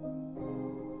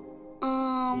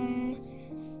 I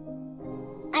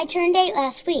turned 8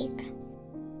 last week.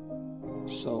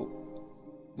 So,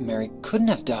 Mary couldn't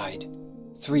have died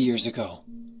 3 years ago.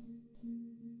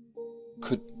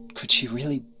 Could she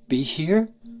really be here?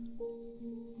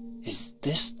 Is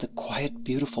this the quiet,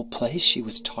 beautiful place she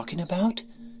was talking about?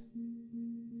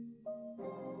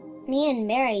 Me and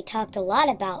Mary talked a lot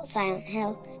about Silent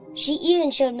Hill. She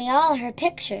even showed me all her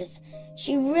pictures.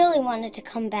 She really wanted to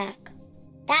come back.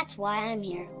 That's why I'm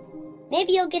here.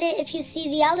 Maybe you'll get it if you see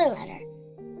the other letter.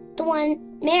 The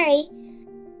one Mary...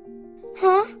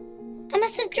 Huh? I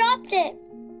must have dropped it.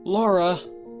 Laura!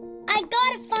 I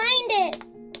gotta find it.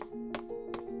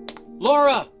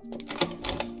 Laura!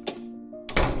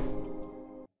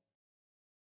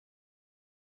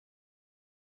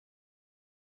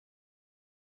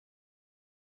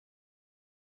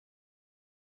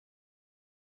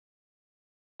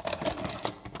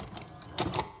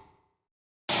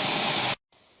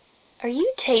 Are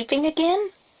you taping again?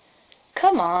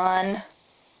 Come on.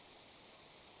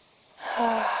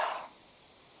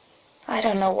 I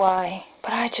don't know why,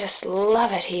 but I just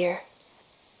love it here.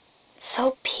 It's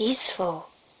so peaceful.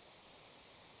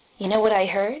 You know what I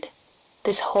heard?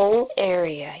 This whole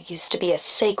area used to be a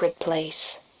sacred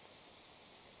place.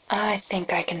 I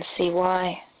think I can see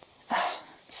why.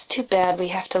 It's too bad we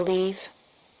have to leave.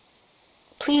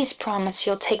 Please promise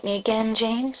you'll take me again,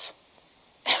 James.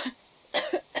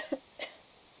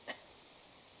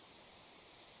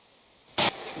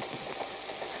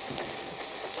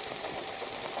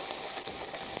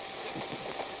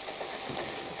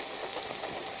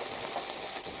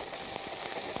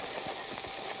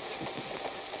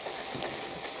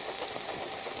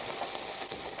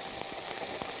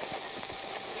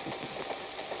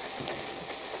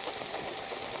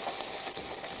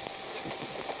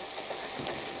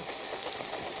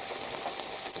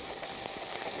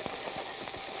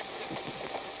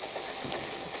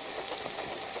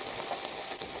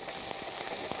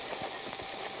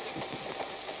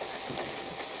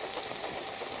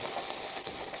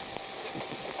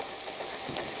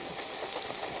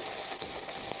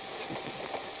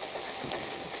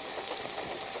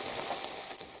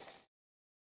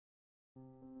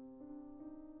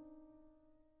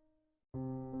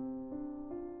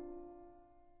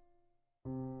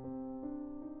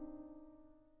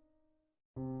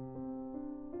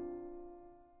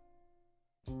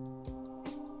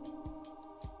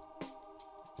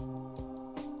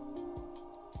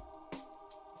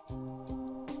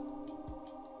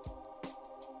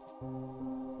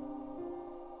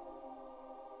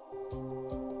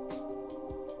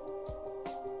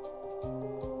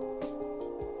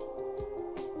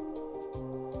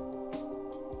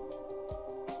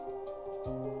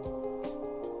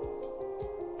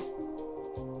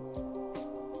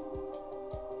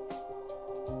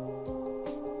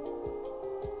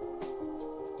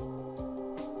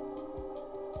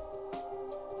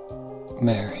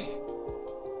 Mary.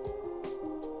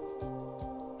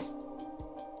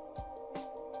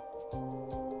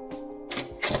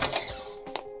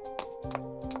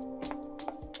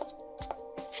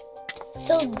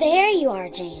 So there you are,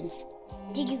 James.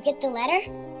 Did you get the letter?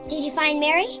 Did you find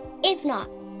Mary? If not,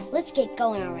 let's get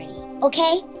going already,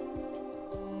 okay?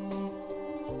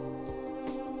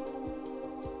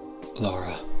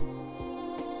 Laura.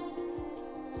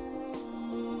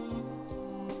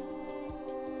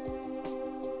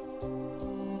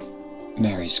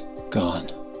 Mary's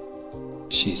gone.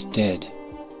 She's dead.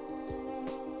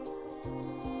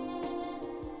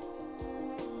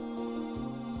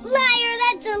 Liar,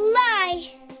 that's a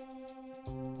lie!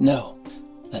 No,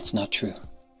 that's not true.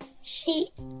 She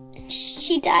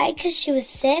died because she was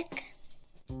sick?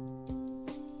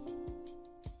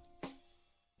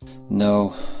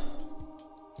 No,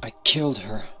 I killed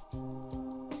her.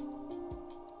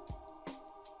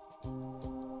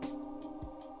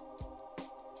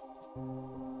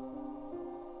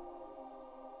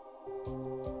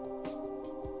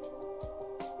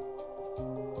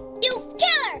 You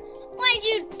killer! Why'd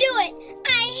you do it?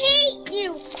 I hate you!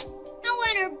 I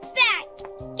want her back!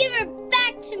 Give her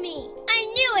back to me! I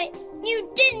knew it! You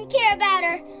didn't care about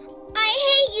her! I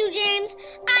hate you, James!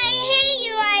 I hate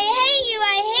you! I hate you!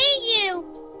 I hate you!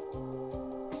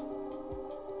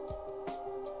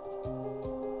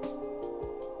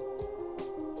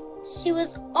 She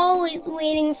was always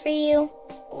waiting for you.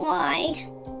 Why?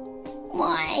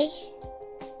 Why?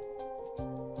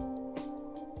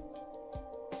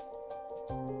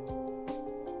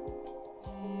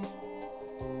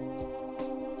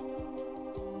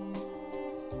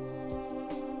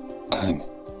 I'm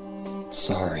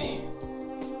sorry.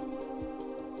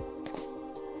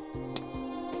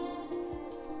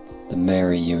 The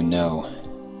Mary you know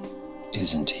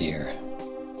isn't here.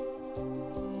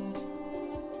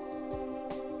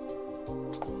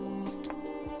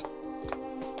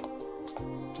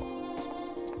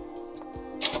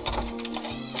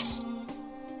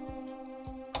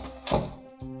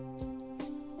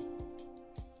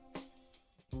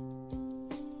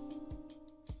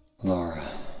 Laura,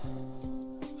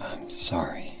 I'm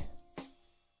sorry.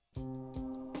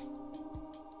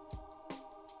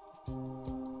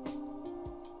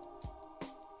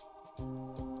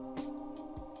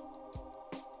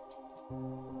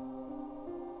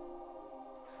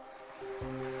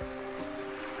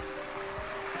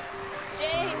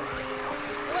 James,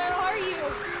 where are you?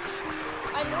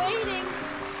 I'm waiting.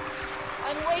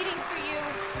 I'm waiting for you.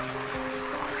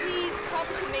 Please come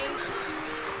to me.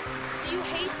 Do you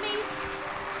hate me?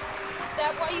 Is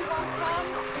that why you won't come?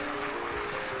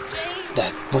 James?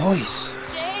 That voice!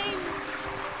 James!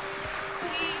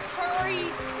 Please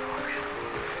hurry.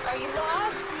 Are you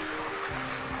lost?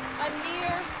 I'm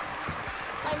near.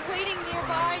 I'm waiting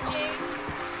nearby, James.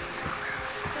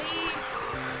 Please.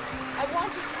 I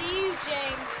want to see you,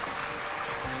 James.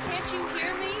 Can't you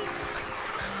hear me?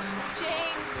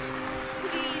 James.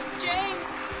 Please, James.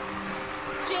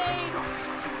 James.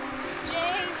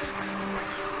 James.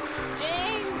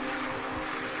 James.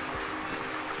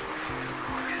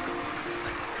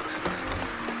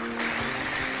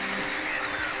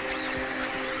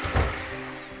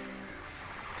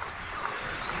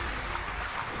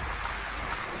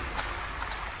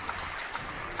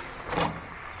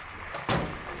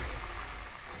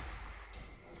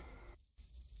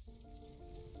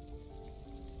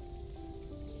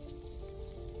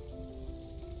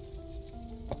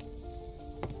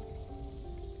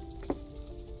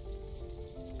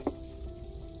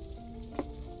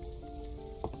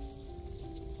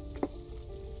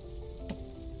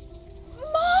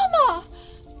 Mama!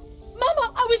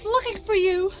 Mama, I was looking for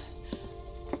you.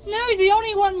 Now you're the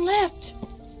only one left.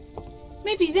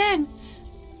 Maybe then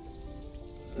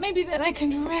I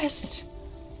can rest.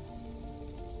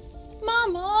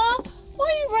 Mama, why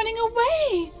are you running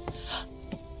away?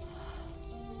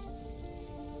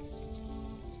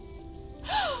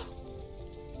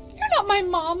 You're not my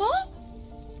mama.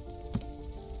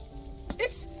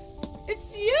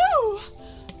 It's you.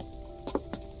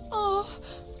 Oh,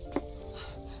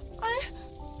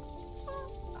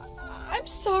 I'm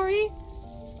sorry.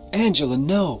 Angela,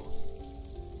 no!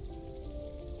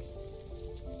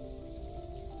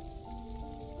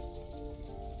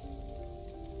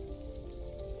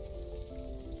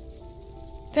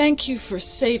 Thank you for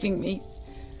saving me.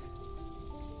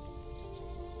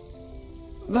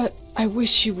 But I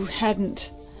wish you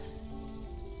hadn't.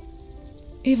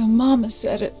 Even Mama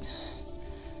said it.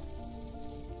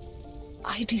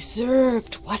 I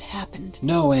deserved what happened.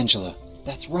 No, Angela,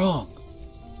 that's wrong.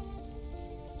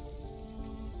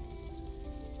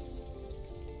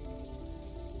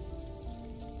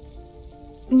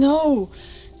 No,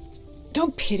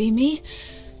 don't pity me.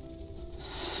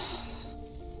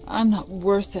 I'm not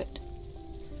worth it.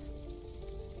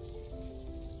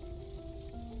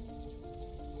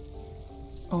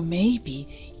 Or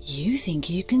maybe you think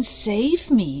you can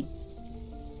save me.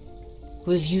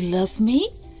 Will you love me?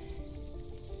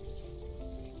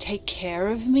 Take care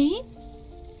of me?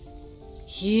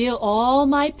 Heal all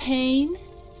my pain?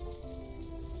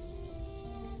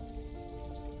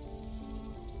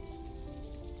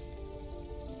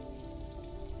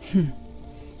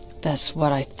 That's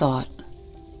what I thought.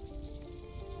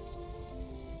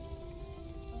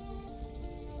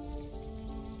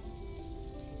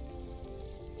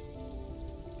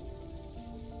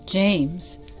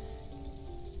 James,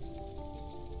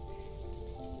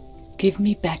 give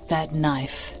me back that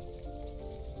knife.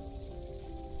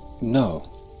 No,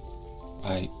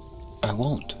 I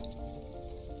won't.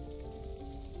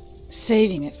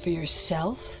 Saving it for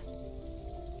yourself?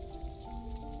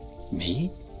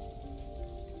 Me?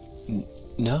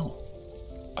 No,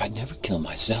 I'd never kill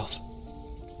myself.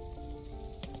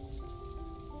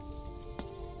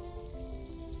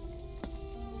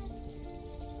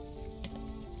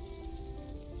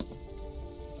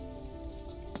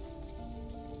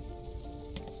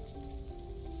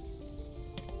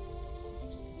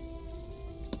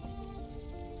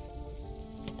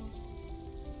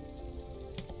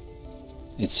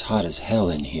 It's hot as hell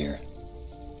in here.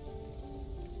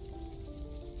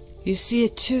 You see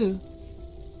it too.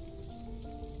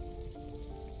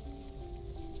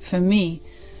 For me,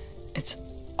 it's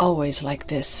always like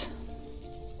this.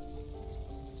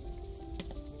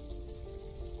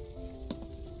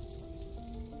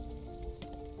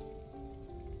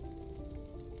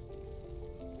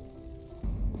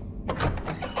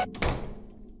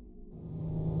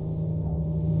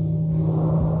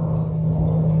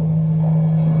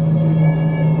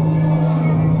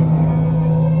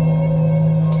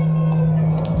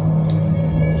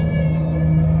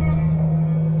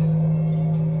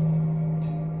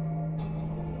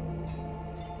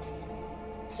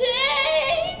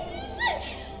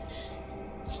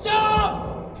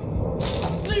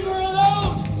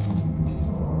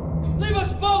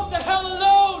 both the hell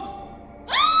alone!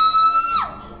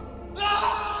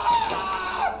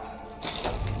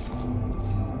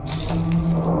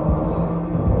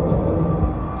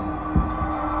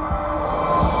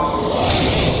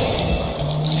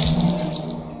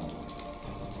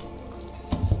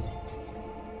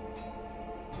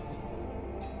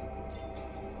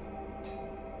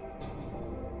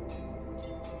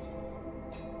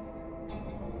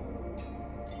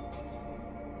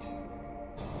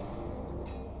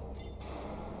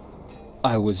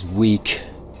 I was weak.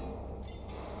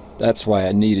 That's why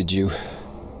I needed you.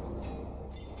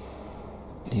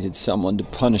 Needed someone to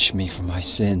punish me for my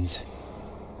sins.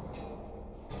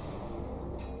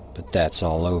 But that's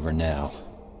all over now.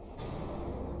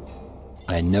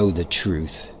 I know the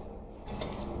truth.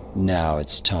 Now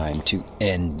it's time to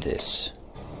end this.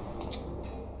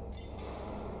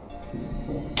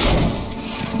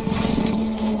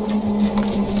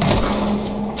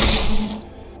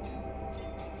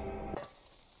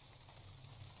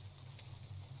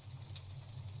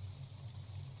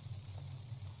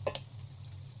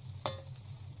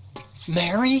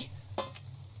 Mary?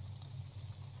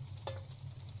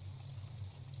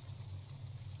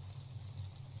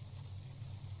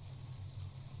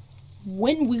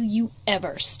 When will you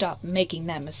ever stop making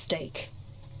that mistake?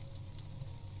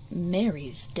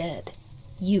 Mary's dead.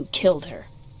 You killed her.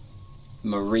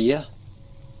 Maria?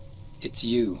 It's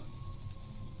you.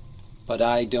 But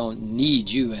I don't need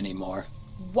you anymore.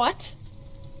 What?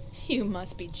 You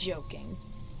must be joking.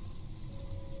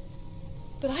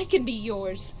 But I can be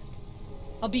yours.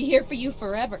 I'll be here for you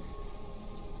forever.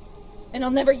 And I'll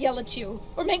never yell at you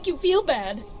or make you feel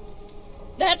bad.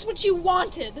 That's what you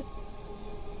wanted.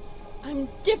 I'm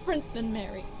different than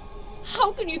Mary.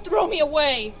 How can you throw me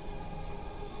away?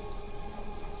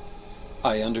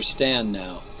 I understand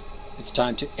now. It's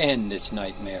time to end this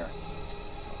nightmare.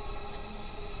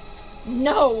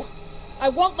 No! I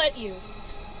won't let you.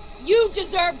 You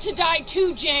deserve to die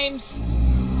too, James.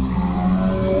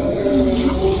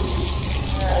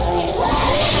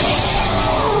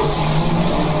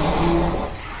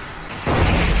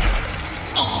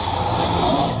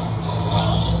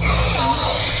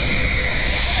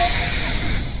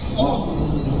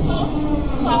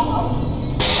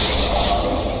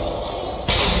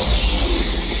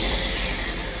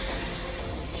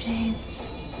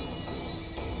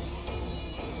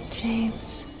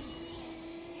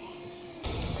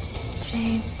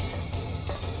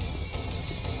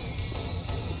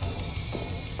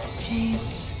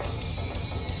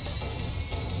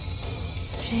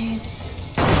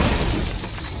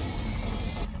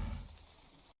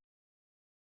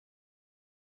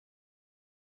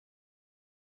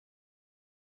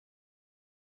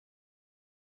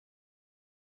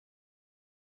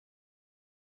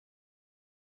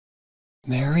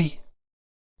 Mary?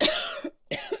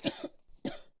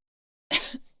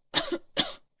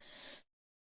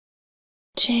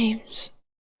 James.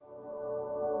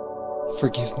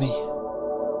 Forgive me.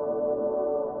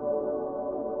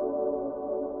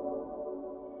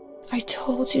 I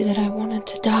told you that I wanted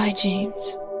to die, James.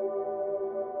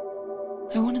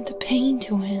 I wanted the pain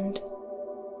to end.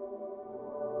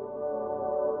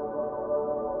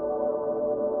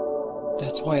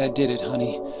 That's why I did it,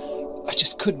 honey. I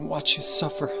just couldn't watch you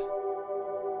suffer.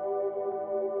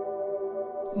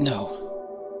 No.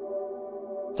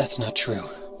 That's not true.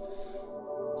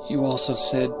 You also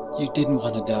said you didn't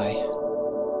want to die.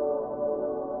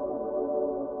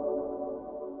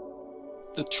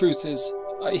 The truth is,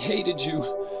 I hated you.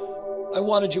 I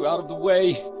wanted you out of the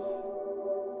way.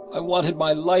 I wanted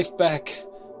my life back.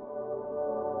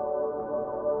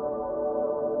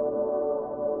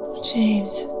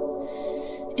 James,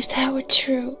 if that were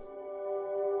true,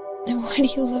 then why do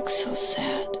you look so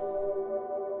sad?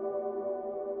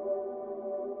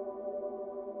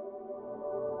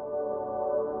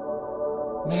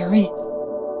 Mary?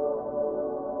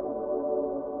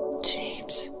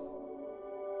 James.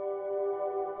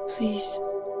 Please.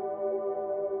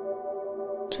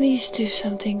 Please do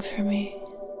something for me.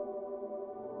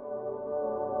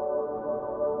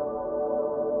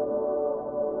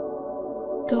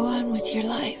 Go on with your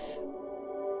life.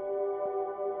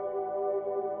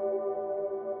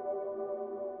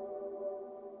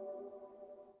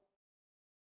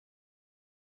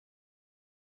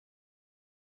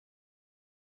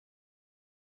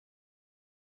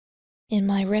 In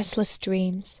my restless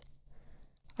dreams,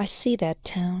 I see that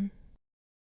town.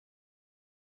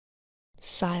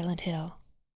 Silent Hill.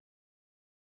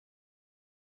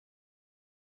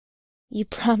 You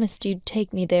promised you'd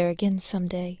take me there again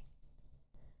someday,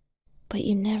 but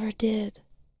you never did.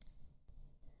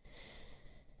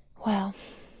 Well,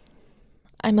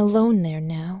 I'm alone there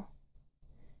now,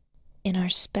 in our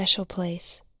special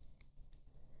place,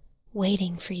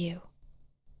 waiting for you.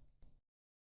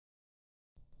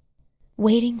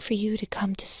 Waiting for you to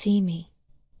come to see me.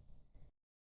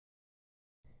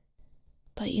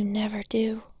 But you never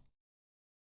do.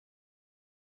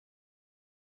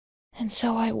 And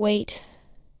so I wait,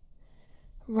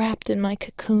 wrapped in my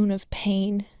cocoon of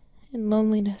pain and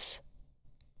loneliness.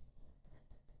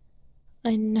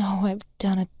 I know I've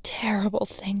done a terrible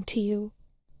thing to you.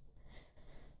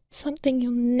 Something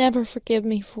you'll never forgive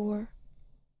me for.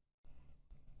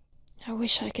 I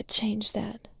wish I could change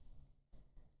that.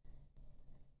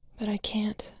 But I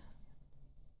can't.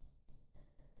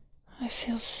 I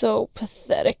feel so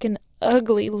pathetic and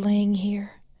ugly laying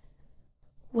here,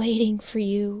 waiting for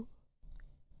you.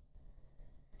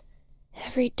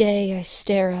 Every day I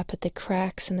stare up at the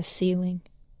cracks in the ceiling,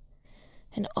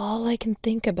 and all I can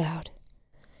think about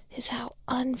is how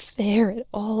unfair it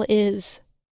all is.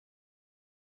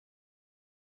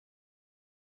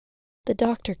 The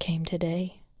doctor came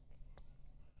today.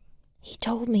 He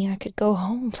told me I could go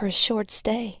home for a short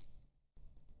stay.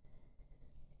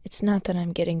 It's not that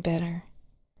I'm getting better.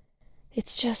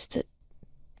 It's just that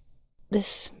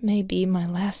this may be my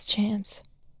last chance.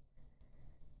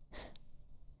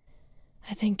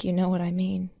 I think you know what I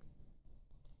mean.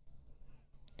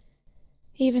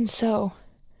 Even so,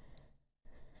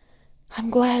 I'm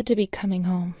glad to be coming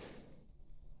home.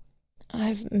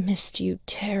 I've missed you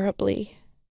terribly.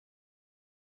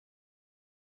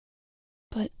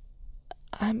 But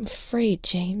I'm afraid,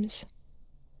 James.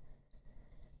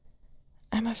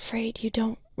 I'm afraid you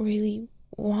don't really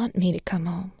want me to come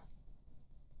home.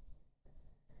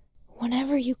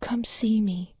 Whenever you come see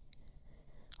me,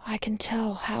 I can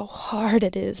tell how hard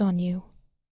it is on you.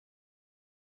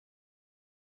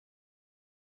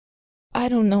 I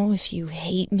don't know if you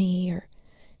hate me or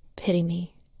pity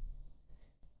me,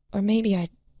 or maybe I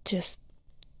just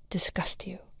disgust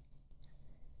you.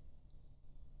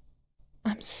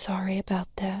 I'm sorry about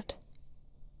that.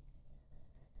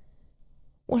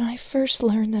 When I first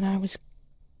learned that I was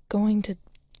going to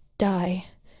die,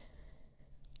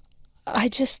 I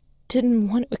just didn't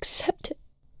want to accept it.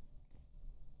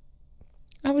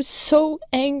 I was so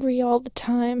angry all the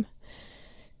time,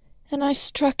 and I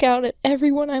struck out at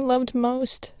everyone I loved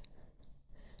most.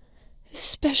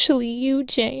 Especially you,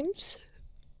 James.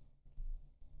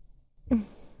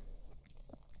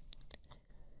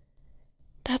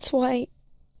 That's why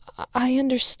I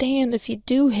understand if you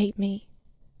do hate me.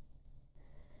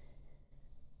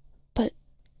 But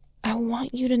I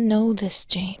want you to know this,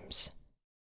 James.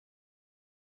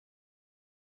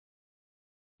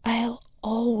 I'll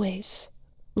always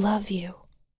love you.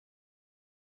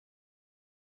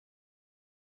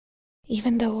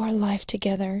 Even though our life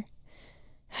together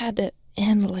had to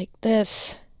end like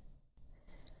this,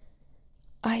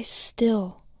 I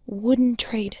still wouldn't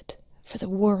trade it for the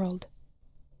world.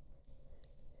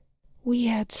 We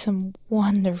had some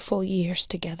wonderful years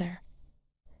together.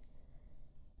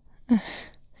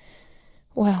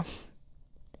 Well,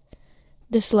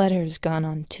 this letter has gone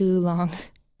on too long,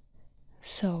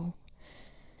 so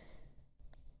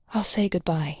I'll say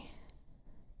goodbye.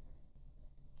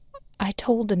 I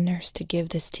told the nurse to give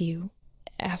this to you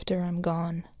after I'm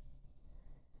gone.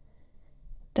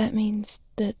 That means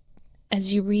that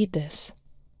as you read this,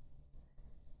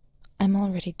 I'm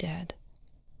already dead.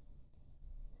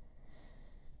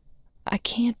 I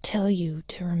can't tell you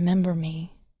to remember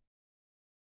me,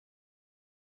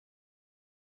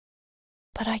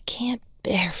 but I can't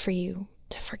bear for you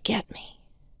to forget me.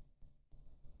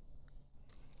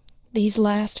 These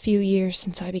last few years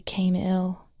since I became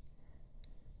ill,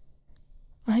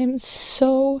 I am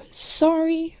so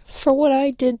sorry for what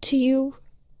I did to you,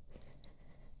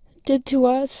 did to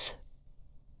us.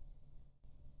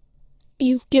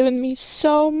 You've given me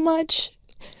so much,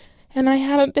 and I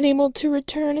haven't been able to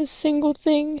return a single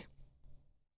thing.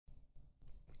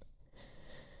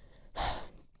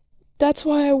 That's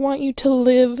why I want you to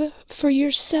live for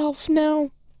yourself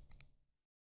now.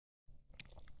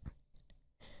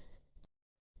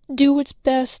 Do what's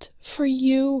best for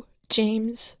you,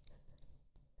 James.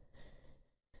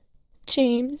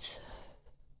 James,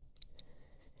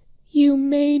 you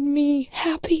made me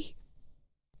happy.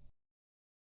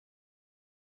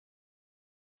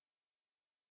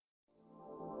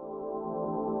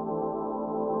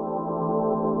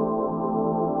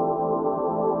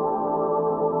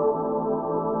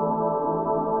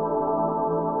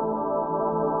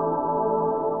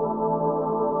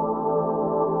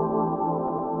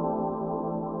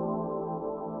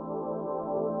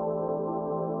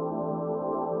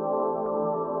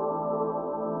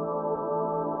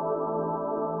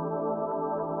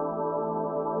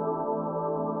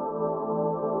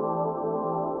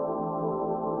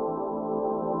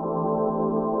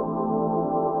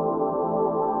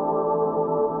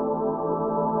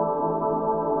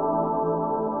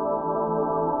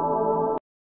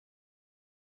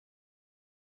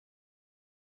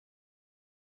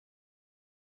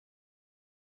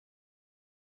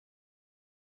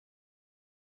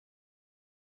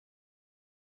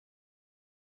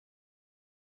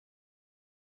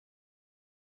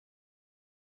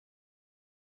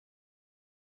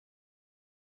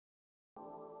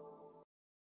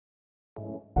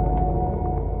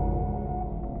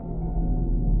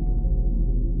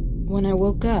 When I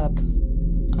woke up,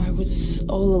 I was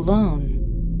all alone.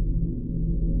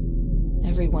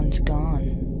 Everyone's gone.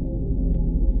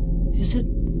 Is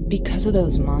it because of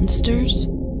those monsters?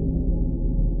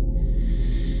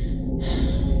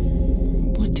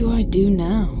 What do I do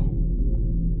now?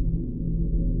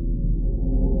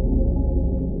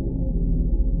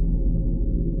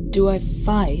 Do I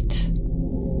fight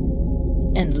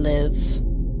and live?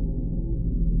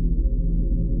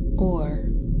 Or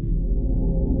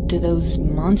do those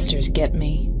monsters get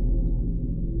me?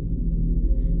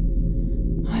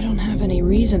 I don't have any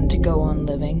reason to go on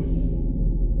living.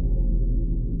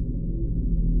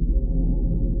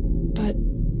 But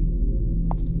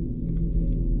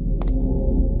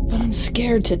I'm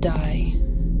scared to die.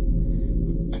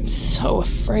 I'm so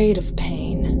afraid of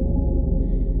pain.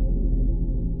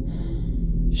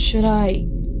 Should I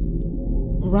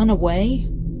run away?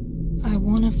 I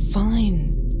want to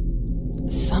find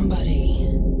somebody.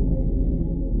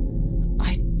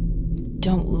 I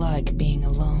don't like being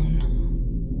alone.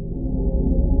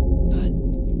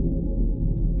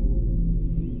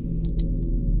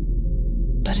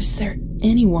 But is there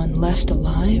anyone left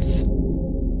alive?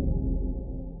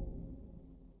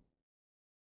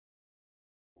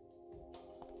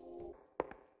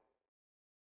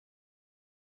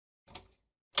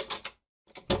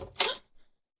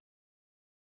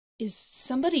 Is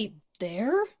somebody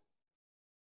there?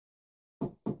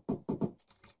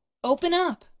 Open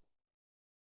up.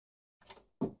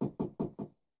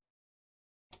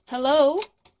 Hello?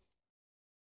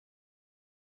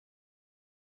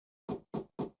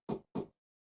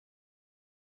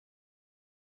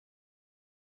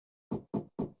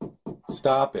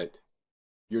 Stop it.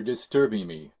 You're disturbing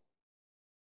me.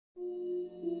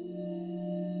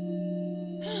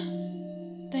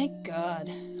 Thank God.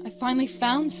 I finally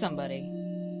found somebody.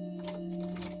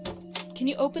 Can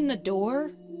you open the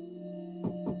door?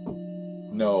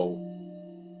 No.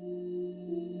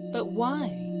 But why?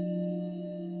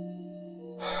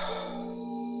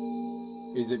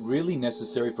 Is it really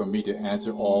necessary for me to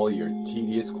answer all your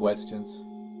tedious questions?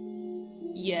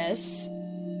 Yes.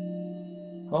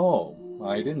 Oh,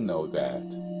 I didn't know that.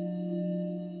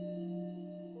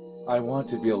 I want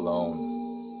to be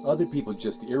alone. Other people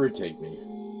just irritate me.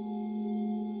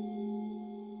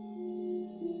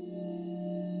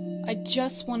 I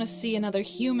just want to see another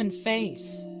human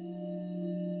face.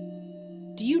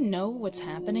 Do you know what's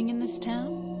happening in this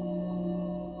town?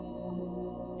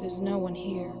 There's no one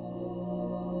here.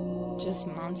 Just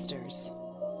monsters.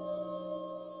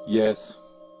 Yes,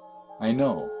 I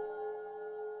know.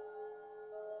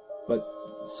 But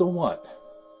so what?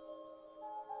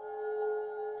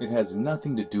 It has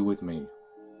nothing to do with me.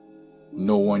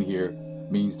 No one here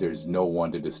means there's no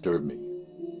one to disturb me.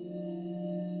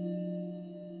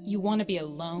 You want to be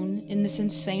alone in this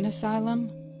insane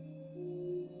asylum?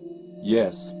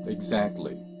 Yes,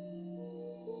 exactly.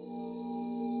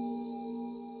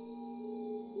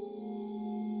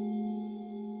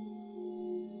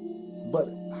 But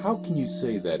how can you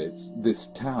say that it's this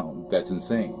town that's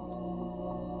insane?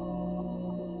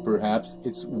 Perhaps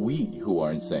it's we who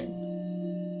are insane.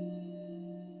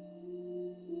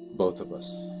 Both of us,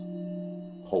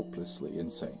 hopelessly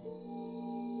insane.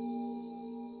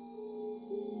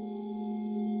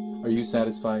 Are you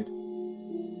satisfied?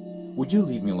 Would you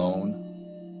leave me alone?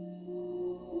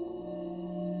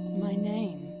 My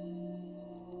name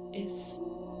is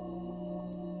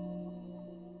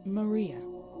Maria.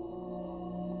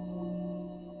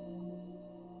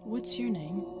 What's your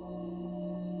name?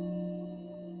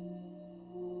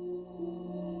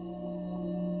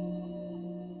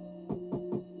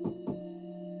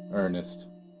 Ernest.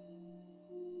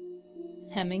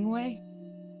 Hemingway?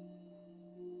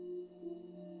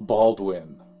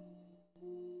 Baldwin.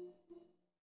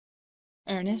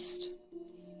 Ernest?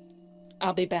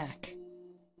 I'll be back.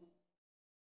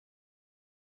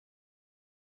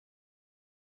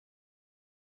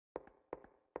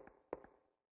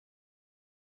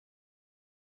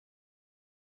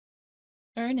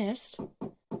 Ernest?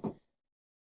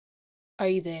 Are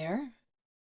you there?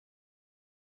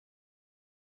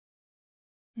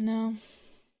 No,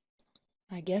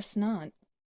 I guess not.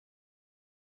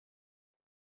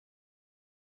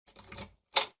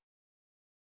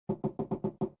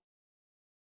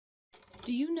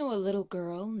 Do you know a little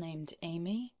girl named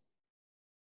Amy?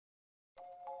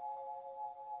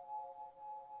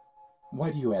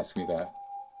 Why do you ask me that?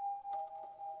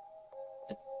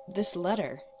 This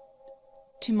letter.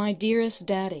 To my dearest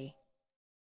daddy.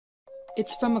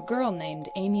 It's from a girl named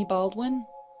Amy Baldwin.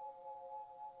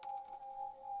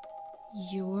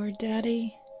 Your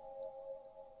daddy?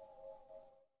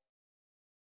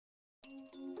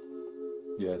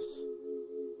 Yes.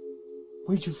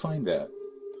 Where'd you find that?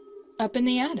 Up in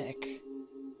the attic.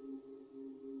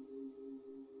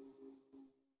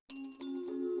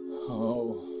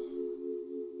 Oh.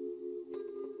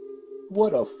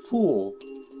 What a fool.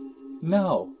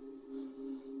 Now,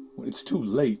 when it's too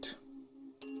late,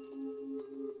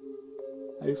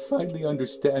 I finally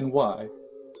understand why.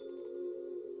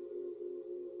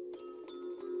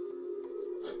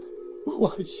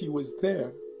 Why she was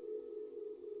there.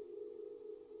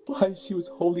 Why she was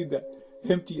holding that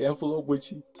empty envelope when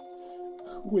she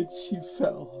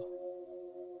fell.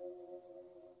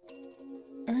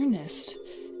 Ernest.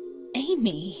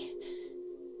 Amy.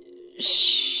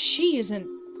 She isn't...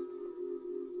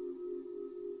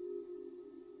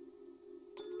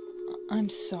 I'm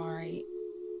sorry.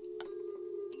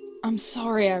 I'm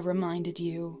sorry I reminded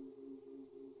you.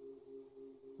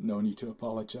 No need to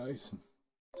apologize.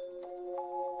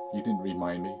 You didn't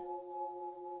remind me.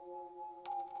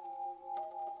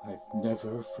 I've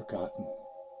never forgotten.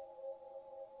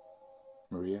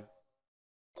 Maria,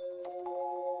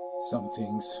 some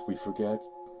things we forget,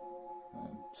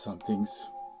 and some things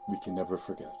we can never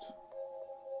forget.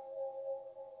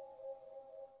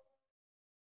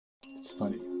 It's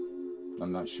funny,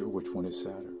 I'm not sure which one is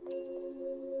sadder.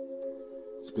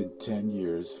 It's been 10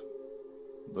 years,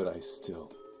 but I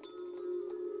still...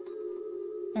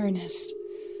 Ernest,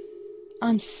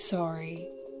 I'm sorry.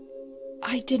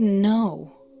 I didn't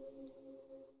know.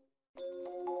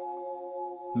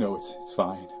 No, it's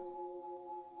fine.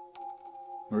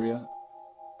 Maria,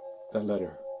 that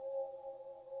letter.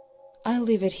 I'll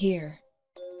leave it here.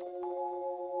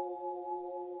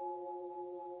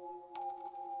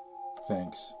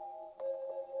 Thanks.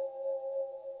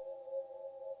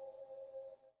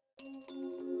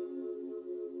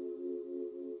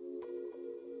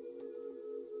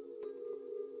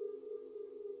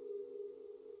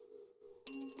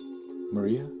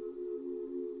 Maria?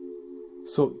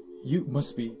 So you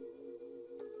must be...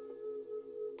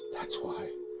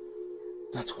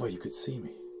 That's why you could see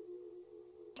me.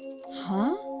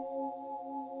 Huh?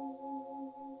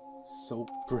 So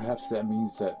perhaps that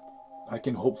means that I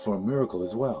can hope for a miracle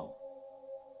as well.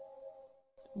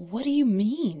 What do you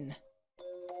mean?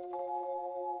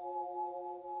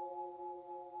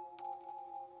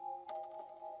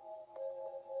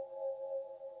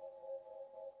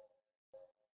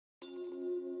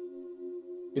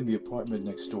 In the apartment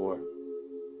next door,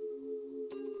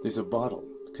 there's a bottle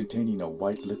containing a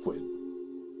white liquid.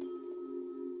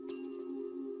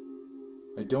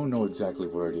 I don't know exactly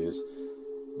where it is,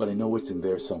 but I know it's in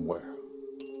there somewhere.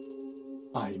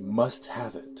 I must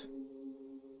have it.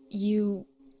 You...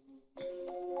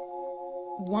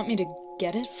 want me to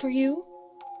get it for you?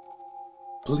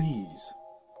 Please.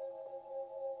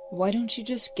 Why don't you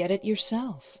just get it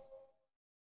yourself?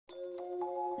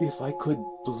 If I could,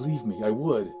 believe me, I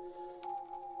would.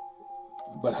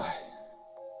 But I...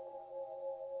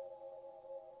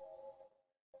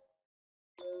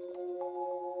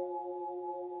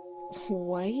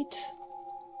 White?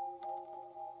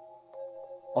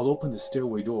 I'll open the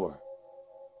stairway door.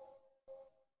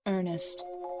 Ernest,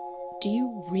 do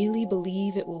you really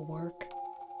believe it will work?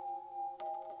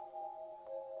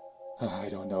 I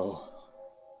don't know.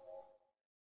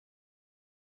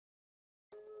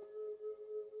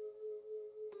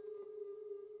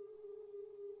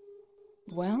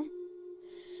 Well,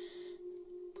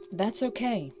 that's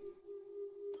okay.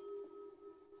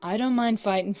 I don't mind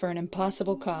fighting for an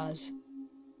impossible cause.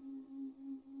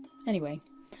 Anyway,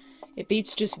 it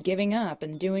beats just giving up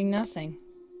and doing nothing.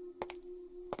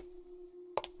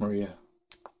 Maria,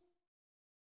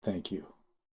 thank you.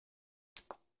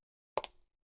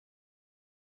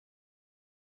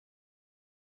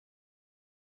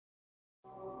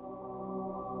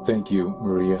 Thank you,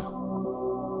 Maria.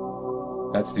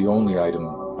 That's the only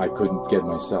item I couldn't get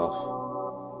myself.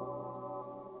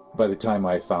 By the time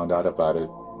I found out about it,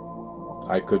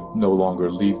 I could no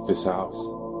longer leave this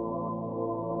house.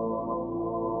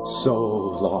 So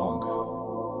long.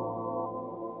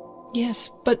 Yes,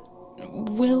 but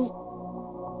will...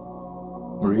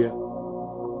 Maria,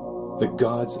 the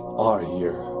gods are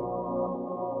here.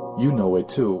 You know it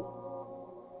too.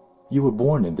 You were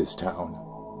born in this town.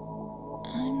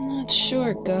 I'm not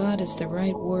sure God is the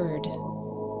right word.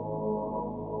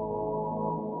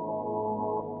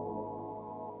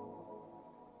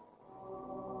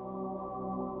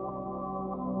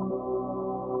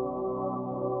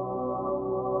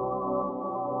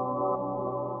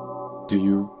 Do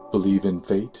you believe in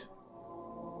fate?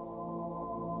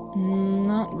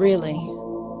 Not really.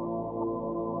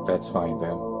 That's fine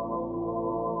then.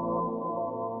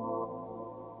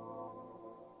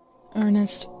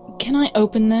 Ernest, can I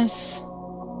open this?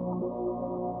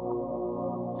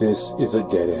 This is a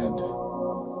dead end.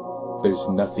 There's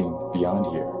nothing beyond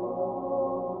here.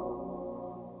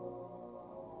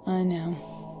 I know.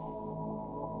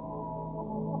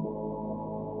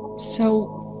 So,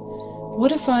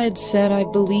 what if I had said I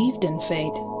believed in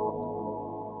fate?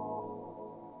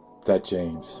 That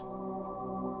James,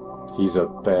 he's a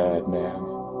bad man.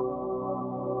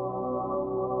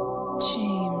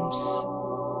 James.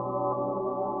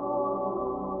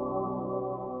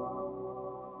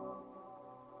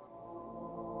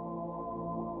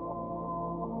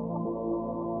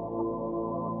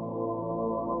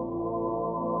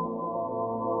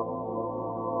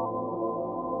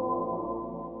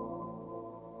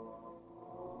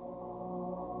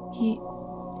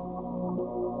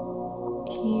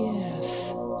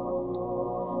 Yes.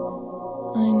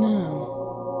 I know.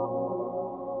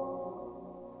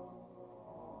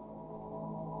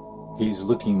 He's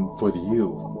looking for the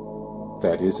you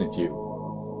that isn't you.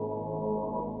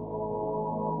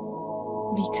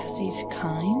 Because he's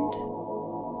kind?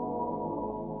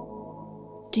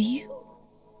 Do you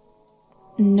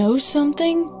know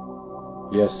something?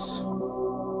 Yes.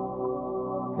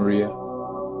 Maria,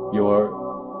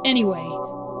 you're... Anyway,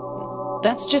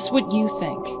 that's just what you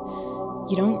think.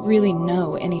 You don't really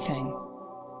know anything.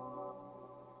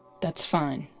 That's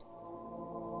fine.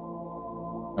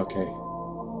 Okay.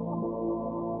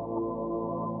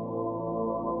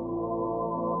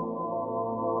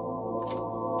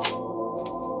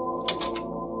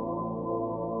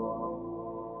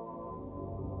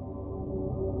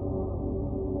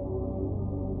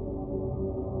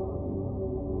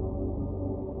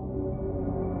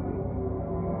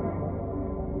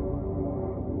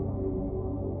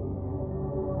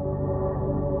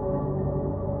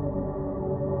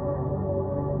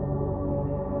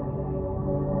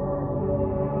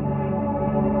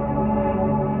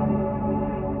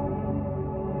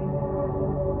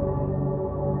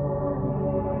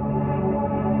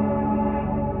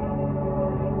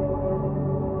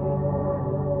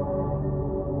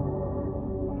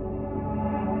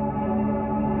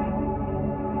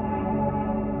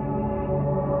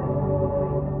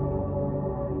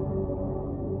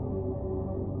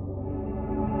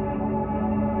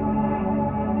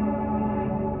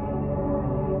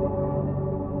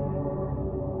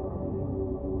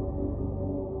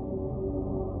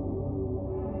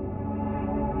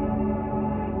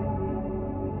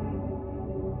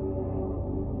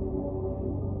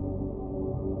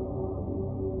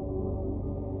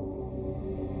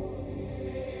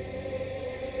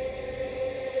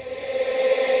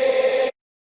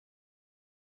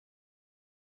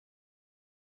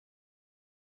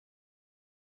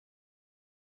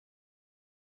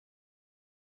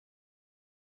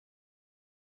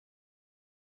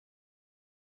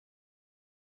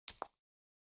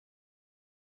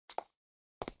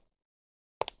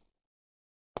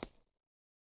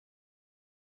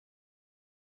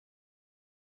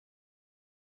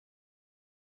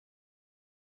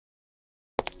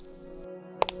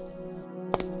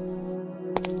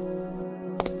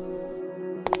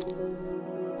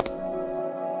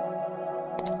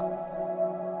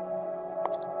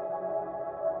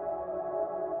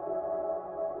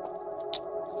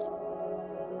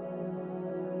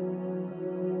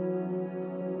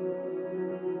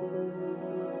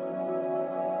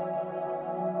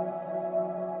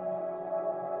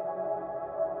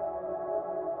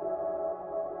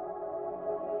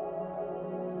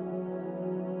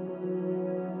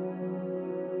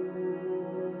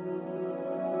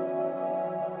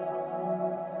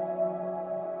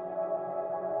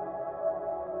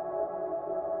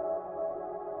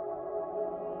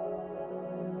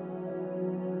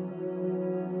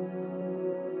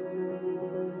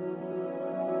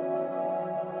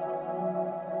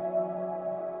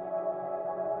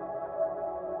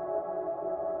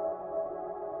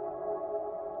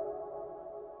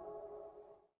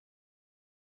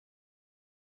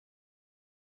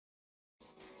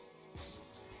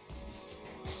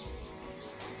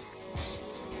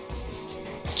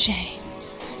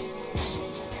 James.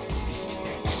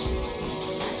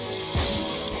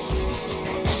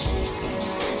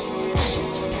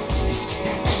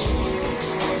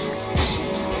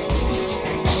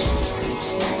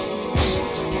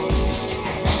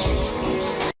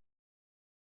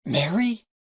 Mary?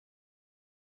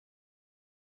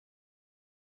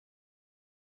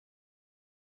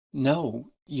 No,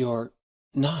 you're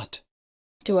not.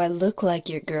 Do I look like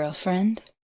your girlfriend?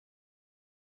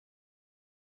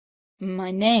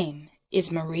 My name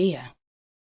is Maria.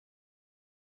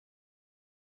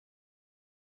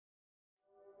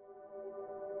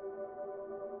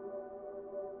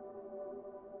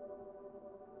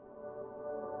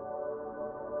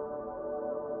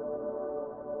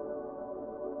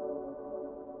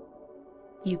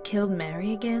 You killed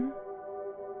Mary again?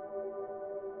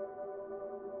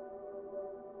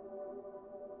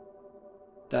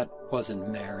 That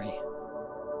wasn't Mary.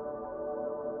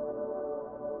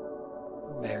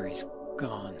 Mary's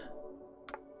gone.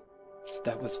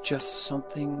 That was just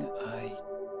something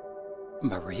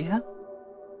Maria?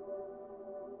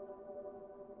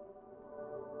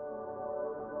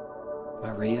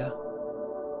 Maria?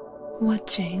 What,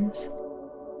 James?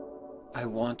 I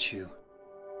want you.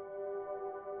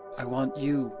 I want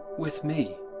you with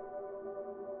me.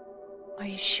 Are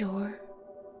you sure?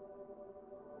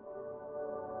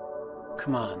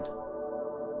 Come on.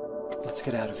 Let's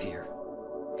get out of here.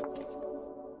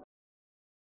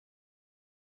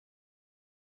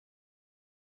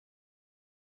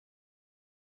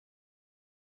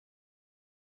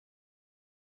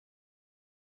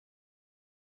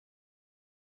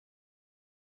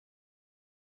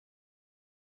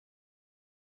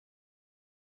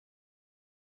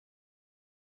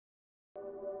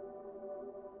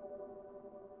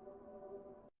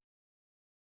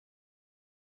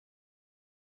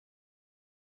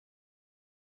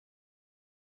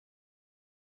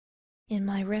 In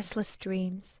my restless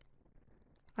dreams,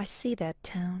 I see that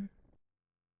town.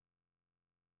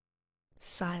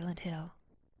 Silent Hill.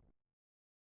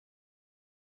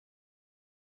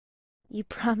 You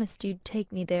promised you'd take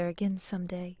me there again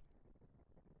someday,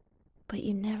 but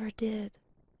you never did.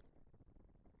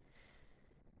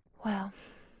 Well,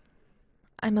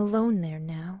 I'm alone there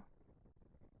now,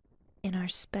 in our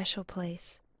special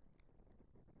place,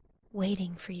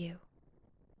 waiting for you.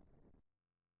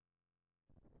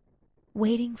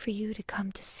 Waiting for you to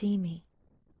come to see me.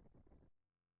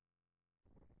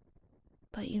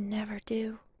 But you never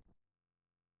do.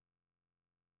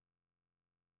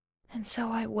 And so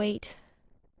I wait,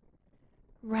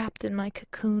 wrapped in my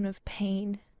cocoon of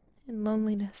pain and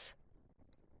loneliness.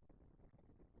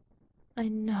 I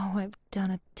know I've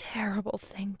done a terrible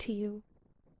thing to you.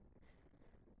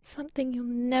 Something you'll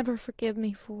never forgive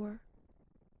me for.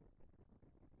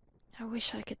 I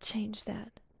wish I could change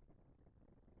that.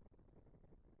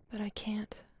 But I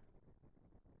can't.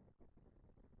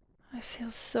 I feel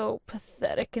so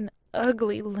pathetic and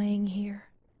ugly laying here,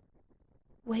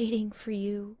 waiting for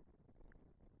you.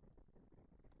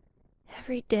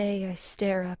 Every day I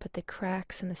stare up at the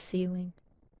cracks in the ceiling,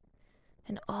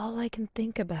 and all I can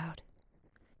think about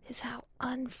is how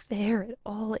unfair it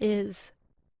all is.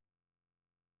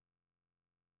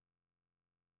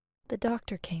 The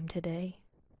doctor came today.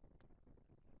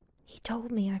 He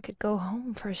told me I could go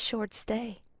home for a short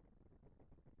stay.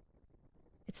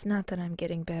 It's not that I'm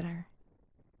getting better.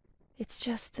 It's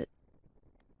just that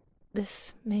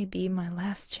this may be my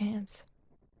last chance.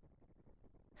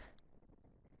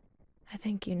 I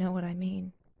think you know what I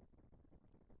mean.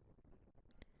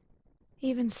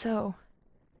 Even so,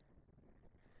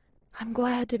 I'm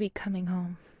glad to be coming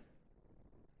home.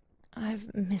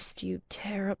 I've missed you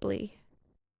terribly.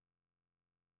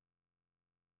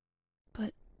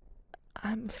 But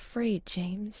I'm afraid,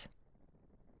 James.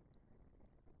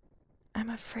 I'm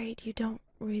afraid you don't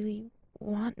really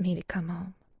want me to come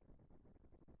home.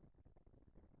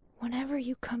 Whenever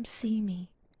you come see me,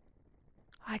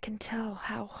 I can tell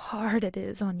how hard it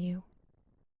is on you.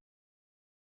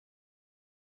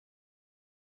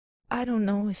 I don't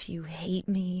know if you hate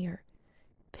me or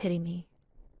pity me,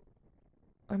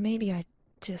 or maybe I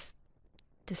just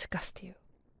disgust you.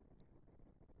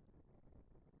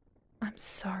 I'm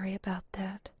sorry about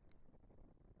that.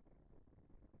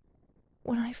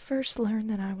 When I first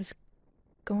learned that I was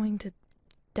going to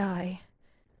die,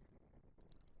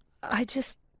 I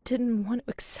just didn't want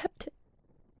to accept it.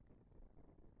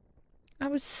 I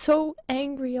was so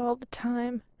angry all the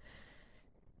time,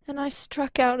 and I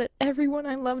struck out at everyone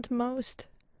I loved most.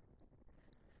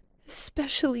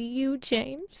 Especially you,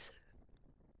 James.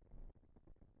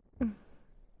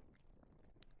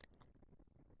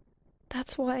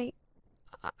 That's why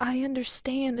I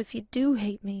understand if you do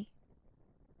hate me.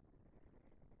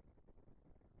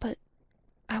 But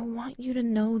I want you to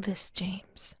know this,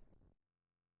 James.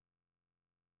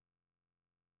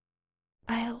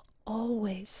 I'll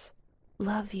always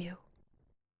love you.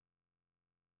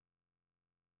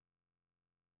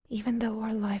 Even though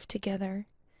our life together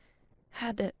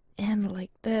had to end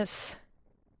like this,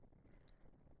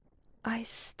 I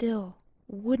still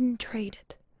wouldn't trade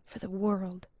it for the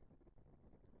world.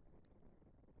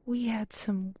 We had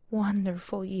some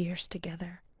wonderful years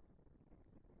together.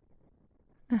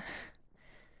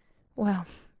 Well,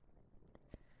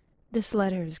 this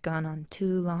letter has gone on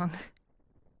too long,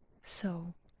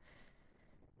 so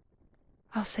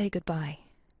I'll say goodbye.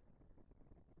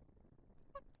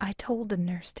 I told the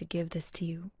nurse to give this to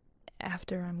you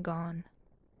after I'm gone.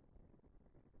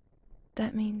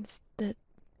 That means that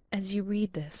as you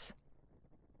read this,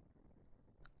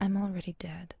 I'm already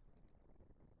dead.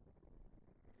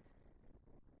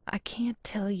 I can't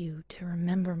tell you to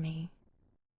remember me,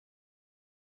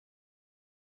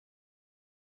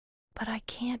 but I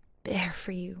can't bear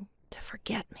for you to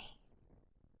forget me.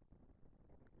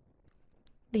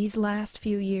 These last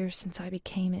few years since I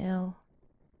became ill,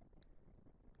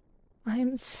 I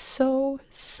am so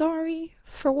sorry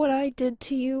for what I did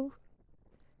to you,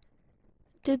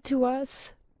 did to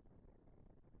us.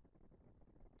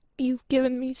 You've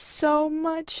given me so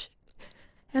much,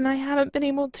 and I haven't been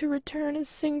able to return a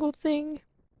single thing.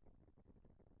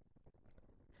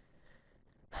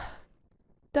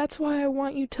 That's why I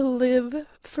want you to live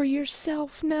for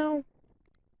yourself now.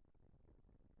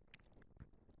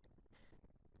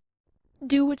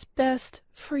 Do what's best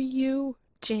for you,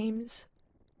 James.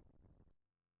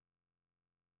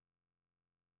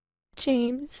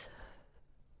 James,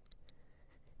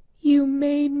 you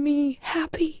made me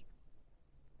happy.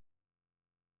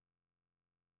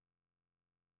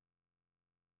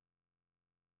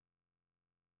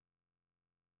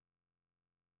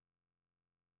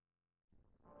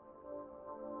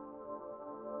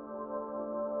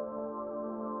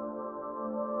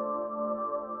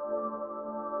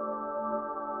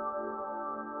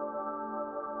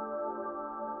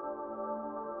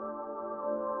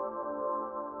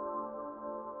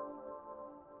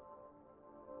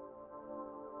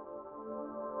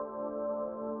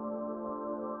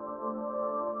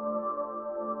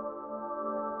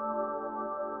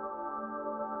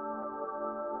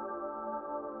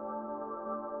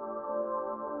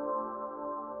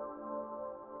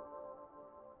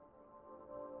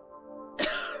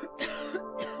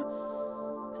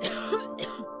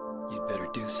 You'd better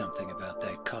do something about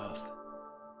that cough.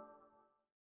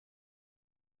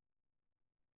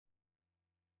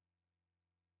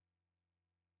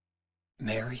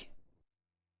 Mary?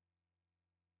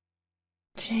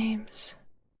 James.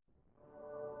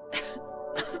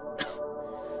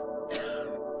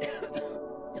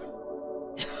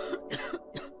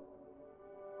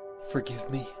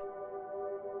 Forgive me.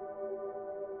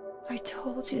 I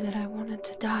told you that I wanted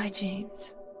to die,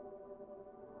 James.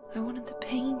 I wanted the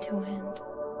pain to end.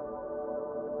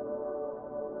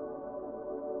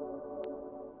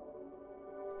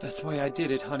 That's why I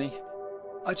did it, honey.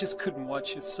 I just couldn't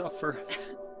watch you suffer.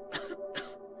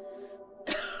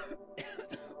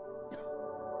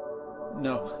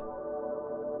 No.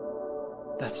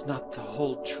 That's not the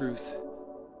whole truth.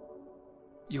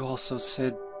 You also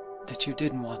said that you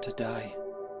didn't want to die.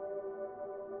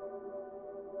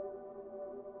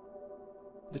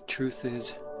 The truth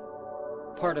is,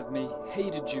 part of me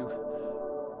hated you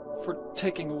for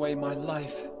taking away my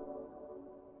life.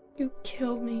 You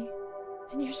killed me,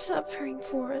 and you're suffering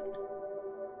for it.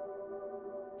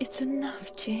 It's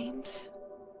enough, James.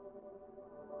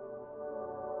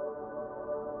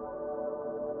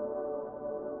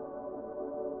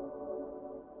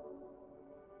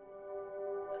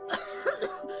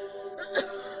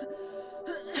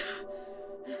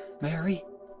 Mary?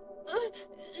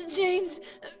 James.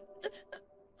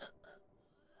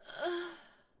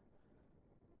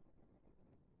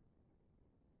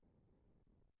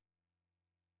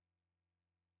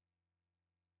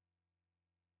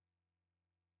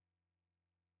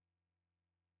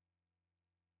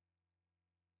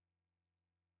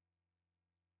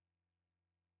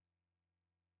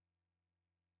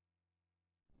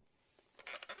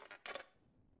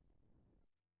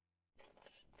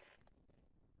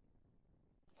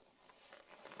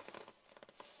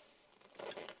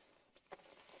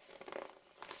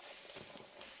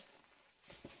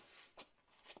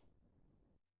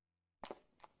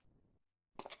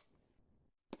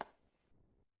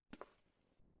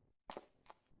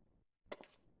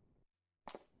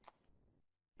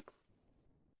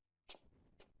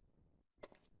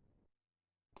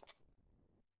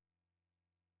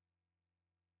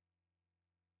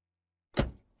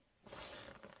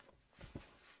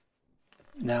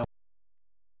 Now,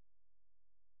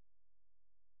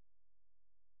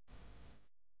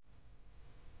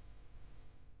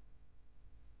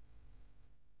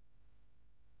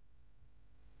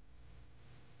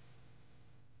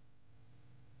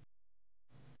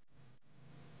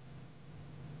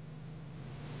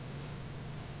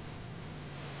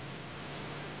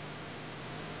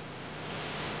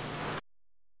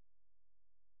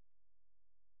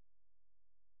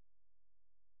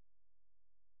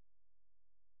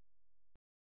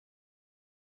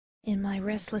 In my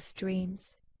restless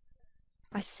dreams,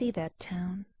 I see that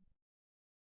town.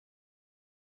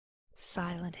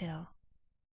 Silent Hill.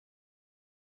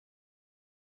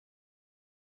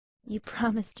 You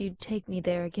promised you'd take me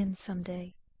there again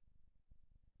someday,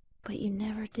 but you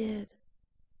never did.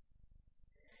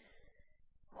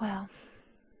 Well,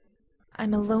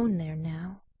 I'm alone there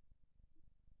now,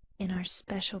 in our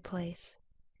special place,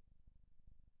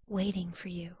 waiting for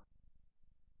you.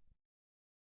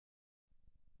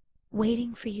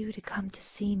 Waiting for you to come to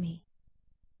see me.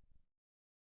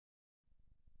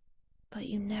 But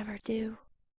you never do.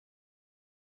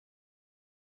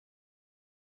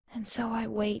 And so I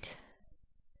wait,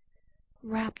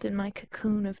 wrapped in my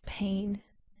cocoon of pain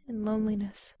and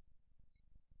loneliness.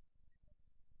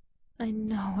 I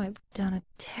know I've done a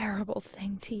terrible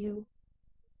thing to you,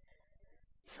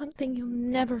 something you'll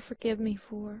never forgive me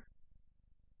for.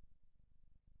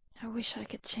 I wish I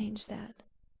could change that,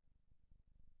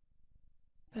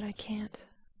 but I can't.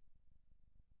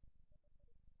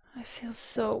 I feel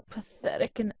so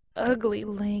pathetic and ugly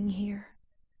laying here,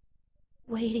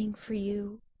 waiting for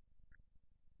you.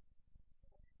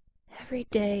 Every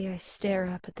day I stare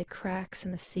up at the cracks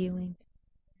in the ceiling,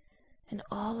 and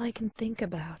all I can think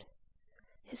about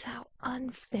is how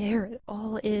unfair it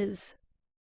all is.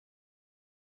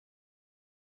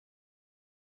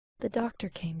 The doctor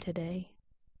came today.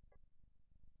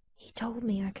 He told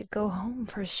me I could go home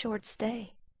for a short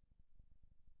stay.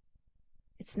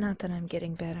 It's not that I'm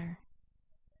getting better.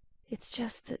 It's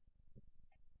just that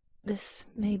this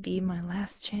may be my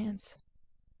last chance.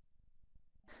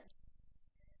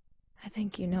 I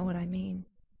think you know what I mean.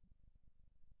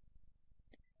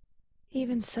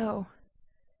 Even so,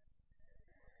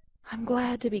 I'm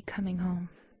glad to be coming home.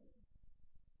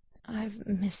 I've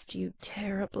missed you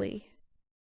terribly.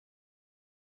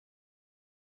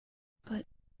 But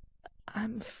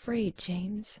I'm afraid,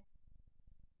 James.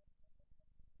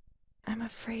 I'm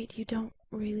afraid you don't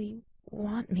really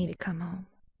want me to come home.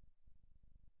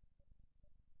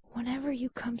 Whenever you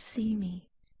come see me,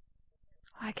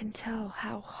 I can tell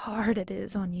how hard it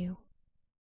is on you.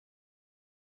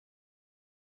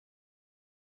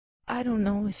 I don't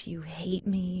know if you hate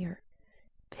me or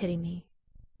pity me,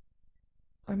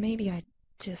 or maybe I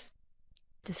just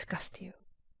disgust you.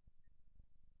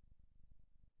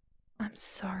 I'm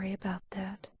sorry about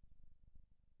that.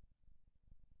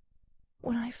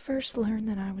 When I first learned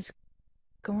that I was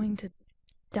going to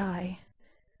die,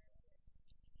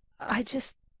 I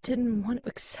just didn't want to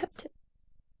accept it.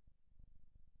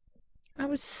 I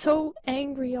was so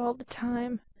angry all the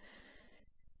time,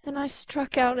 and I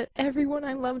struck out at everyone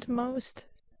I loved most.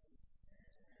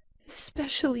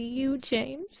 Especially you,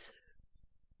 James.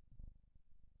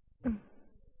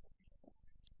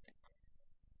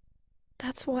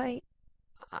 That's why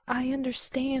I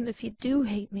understand if you do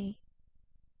hate me.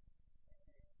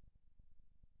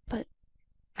 But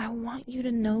I want you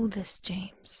to know this,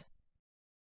 James.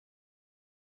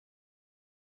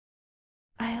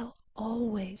 I'll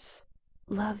always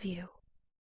love you.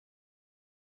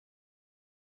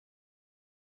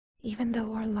 Even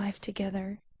though our life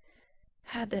together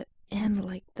had to end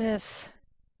like this,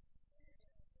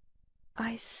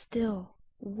 I still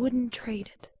wouldn't trade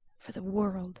it for the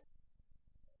world.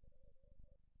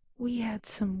 We had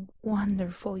some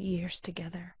wonderful years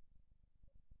together.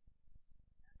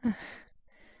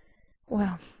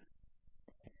 Well,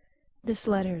 this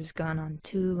letter has gone on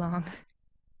too long,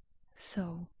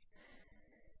 so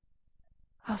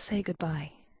I'll say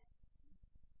goodbye.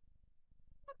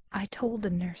 I told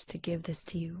the nurse to give this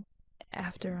to you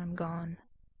after I'm gone.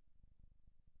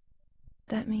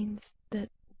 That means that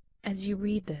as you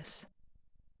read this,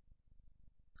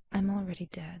 I'm already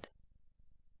dead.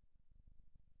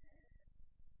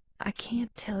 I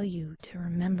can't tell you to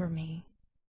remember me,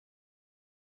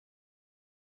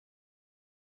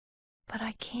 but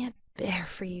I can't bear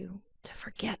for you to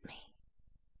forget me.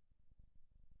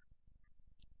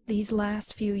 These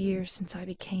last few years since I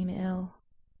became ill,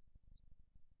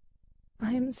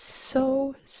 I am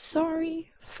so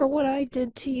sorry for what I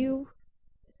did to you,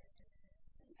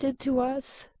 did to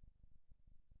us.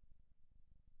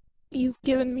 You've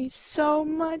given me so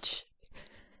much,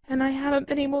 and I haven't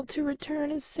been able to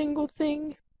return a single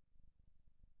thing.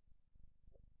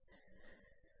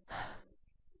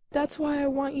 That's why I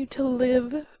want you to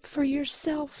live for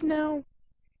yourself now.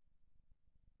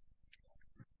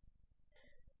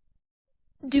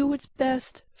 Do what's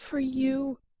best for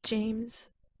you, James.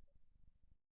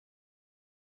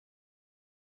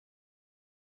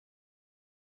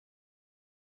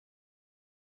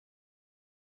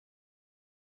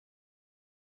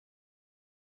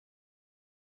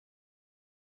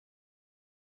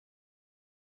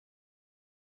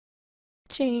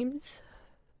 James,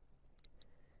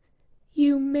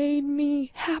 you made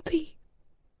me happy.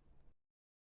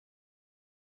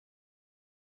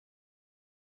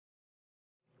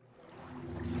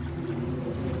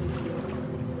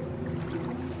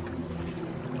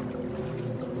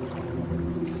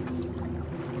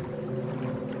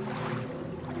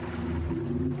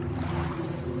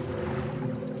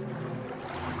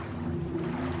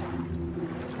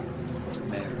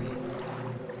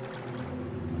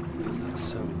 looks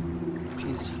so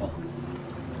peaceful.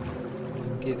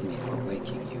 Forgive me for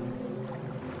waking you.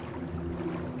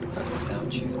 But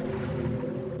without you,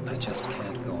 I just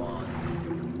can't go on.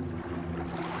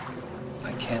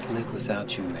 I can't live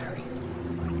without you, Mary.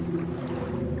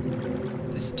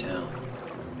 This town,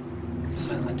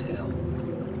 Silent Hill.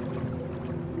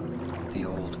 The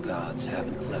old gods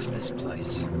haven't left this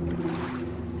place.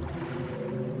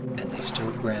 And they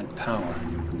still grant power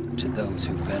to those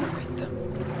who venerate them.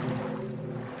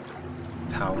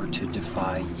 Power to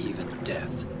defy even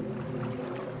death.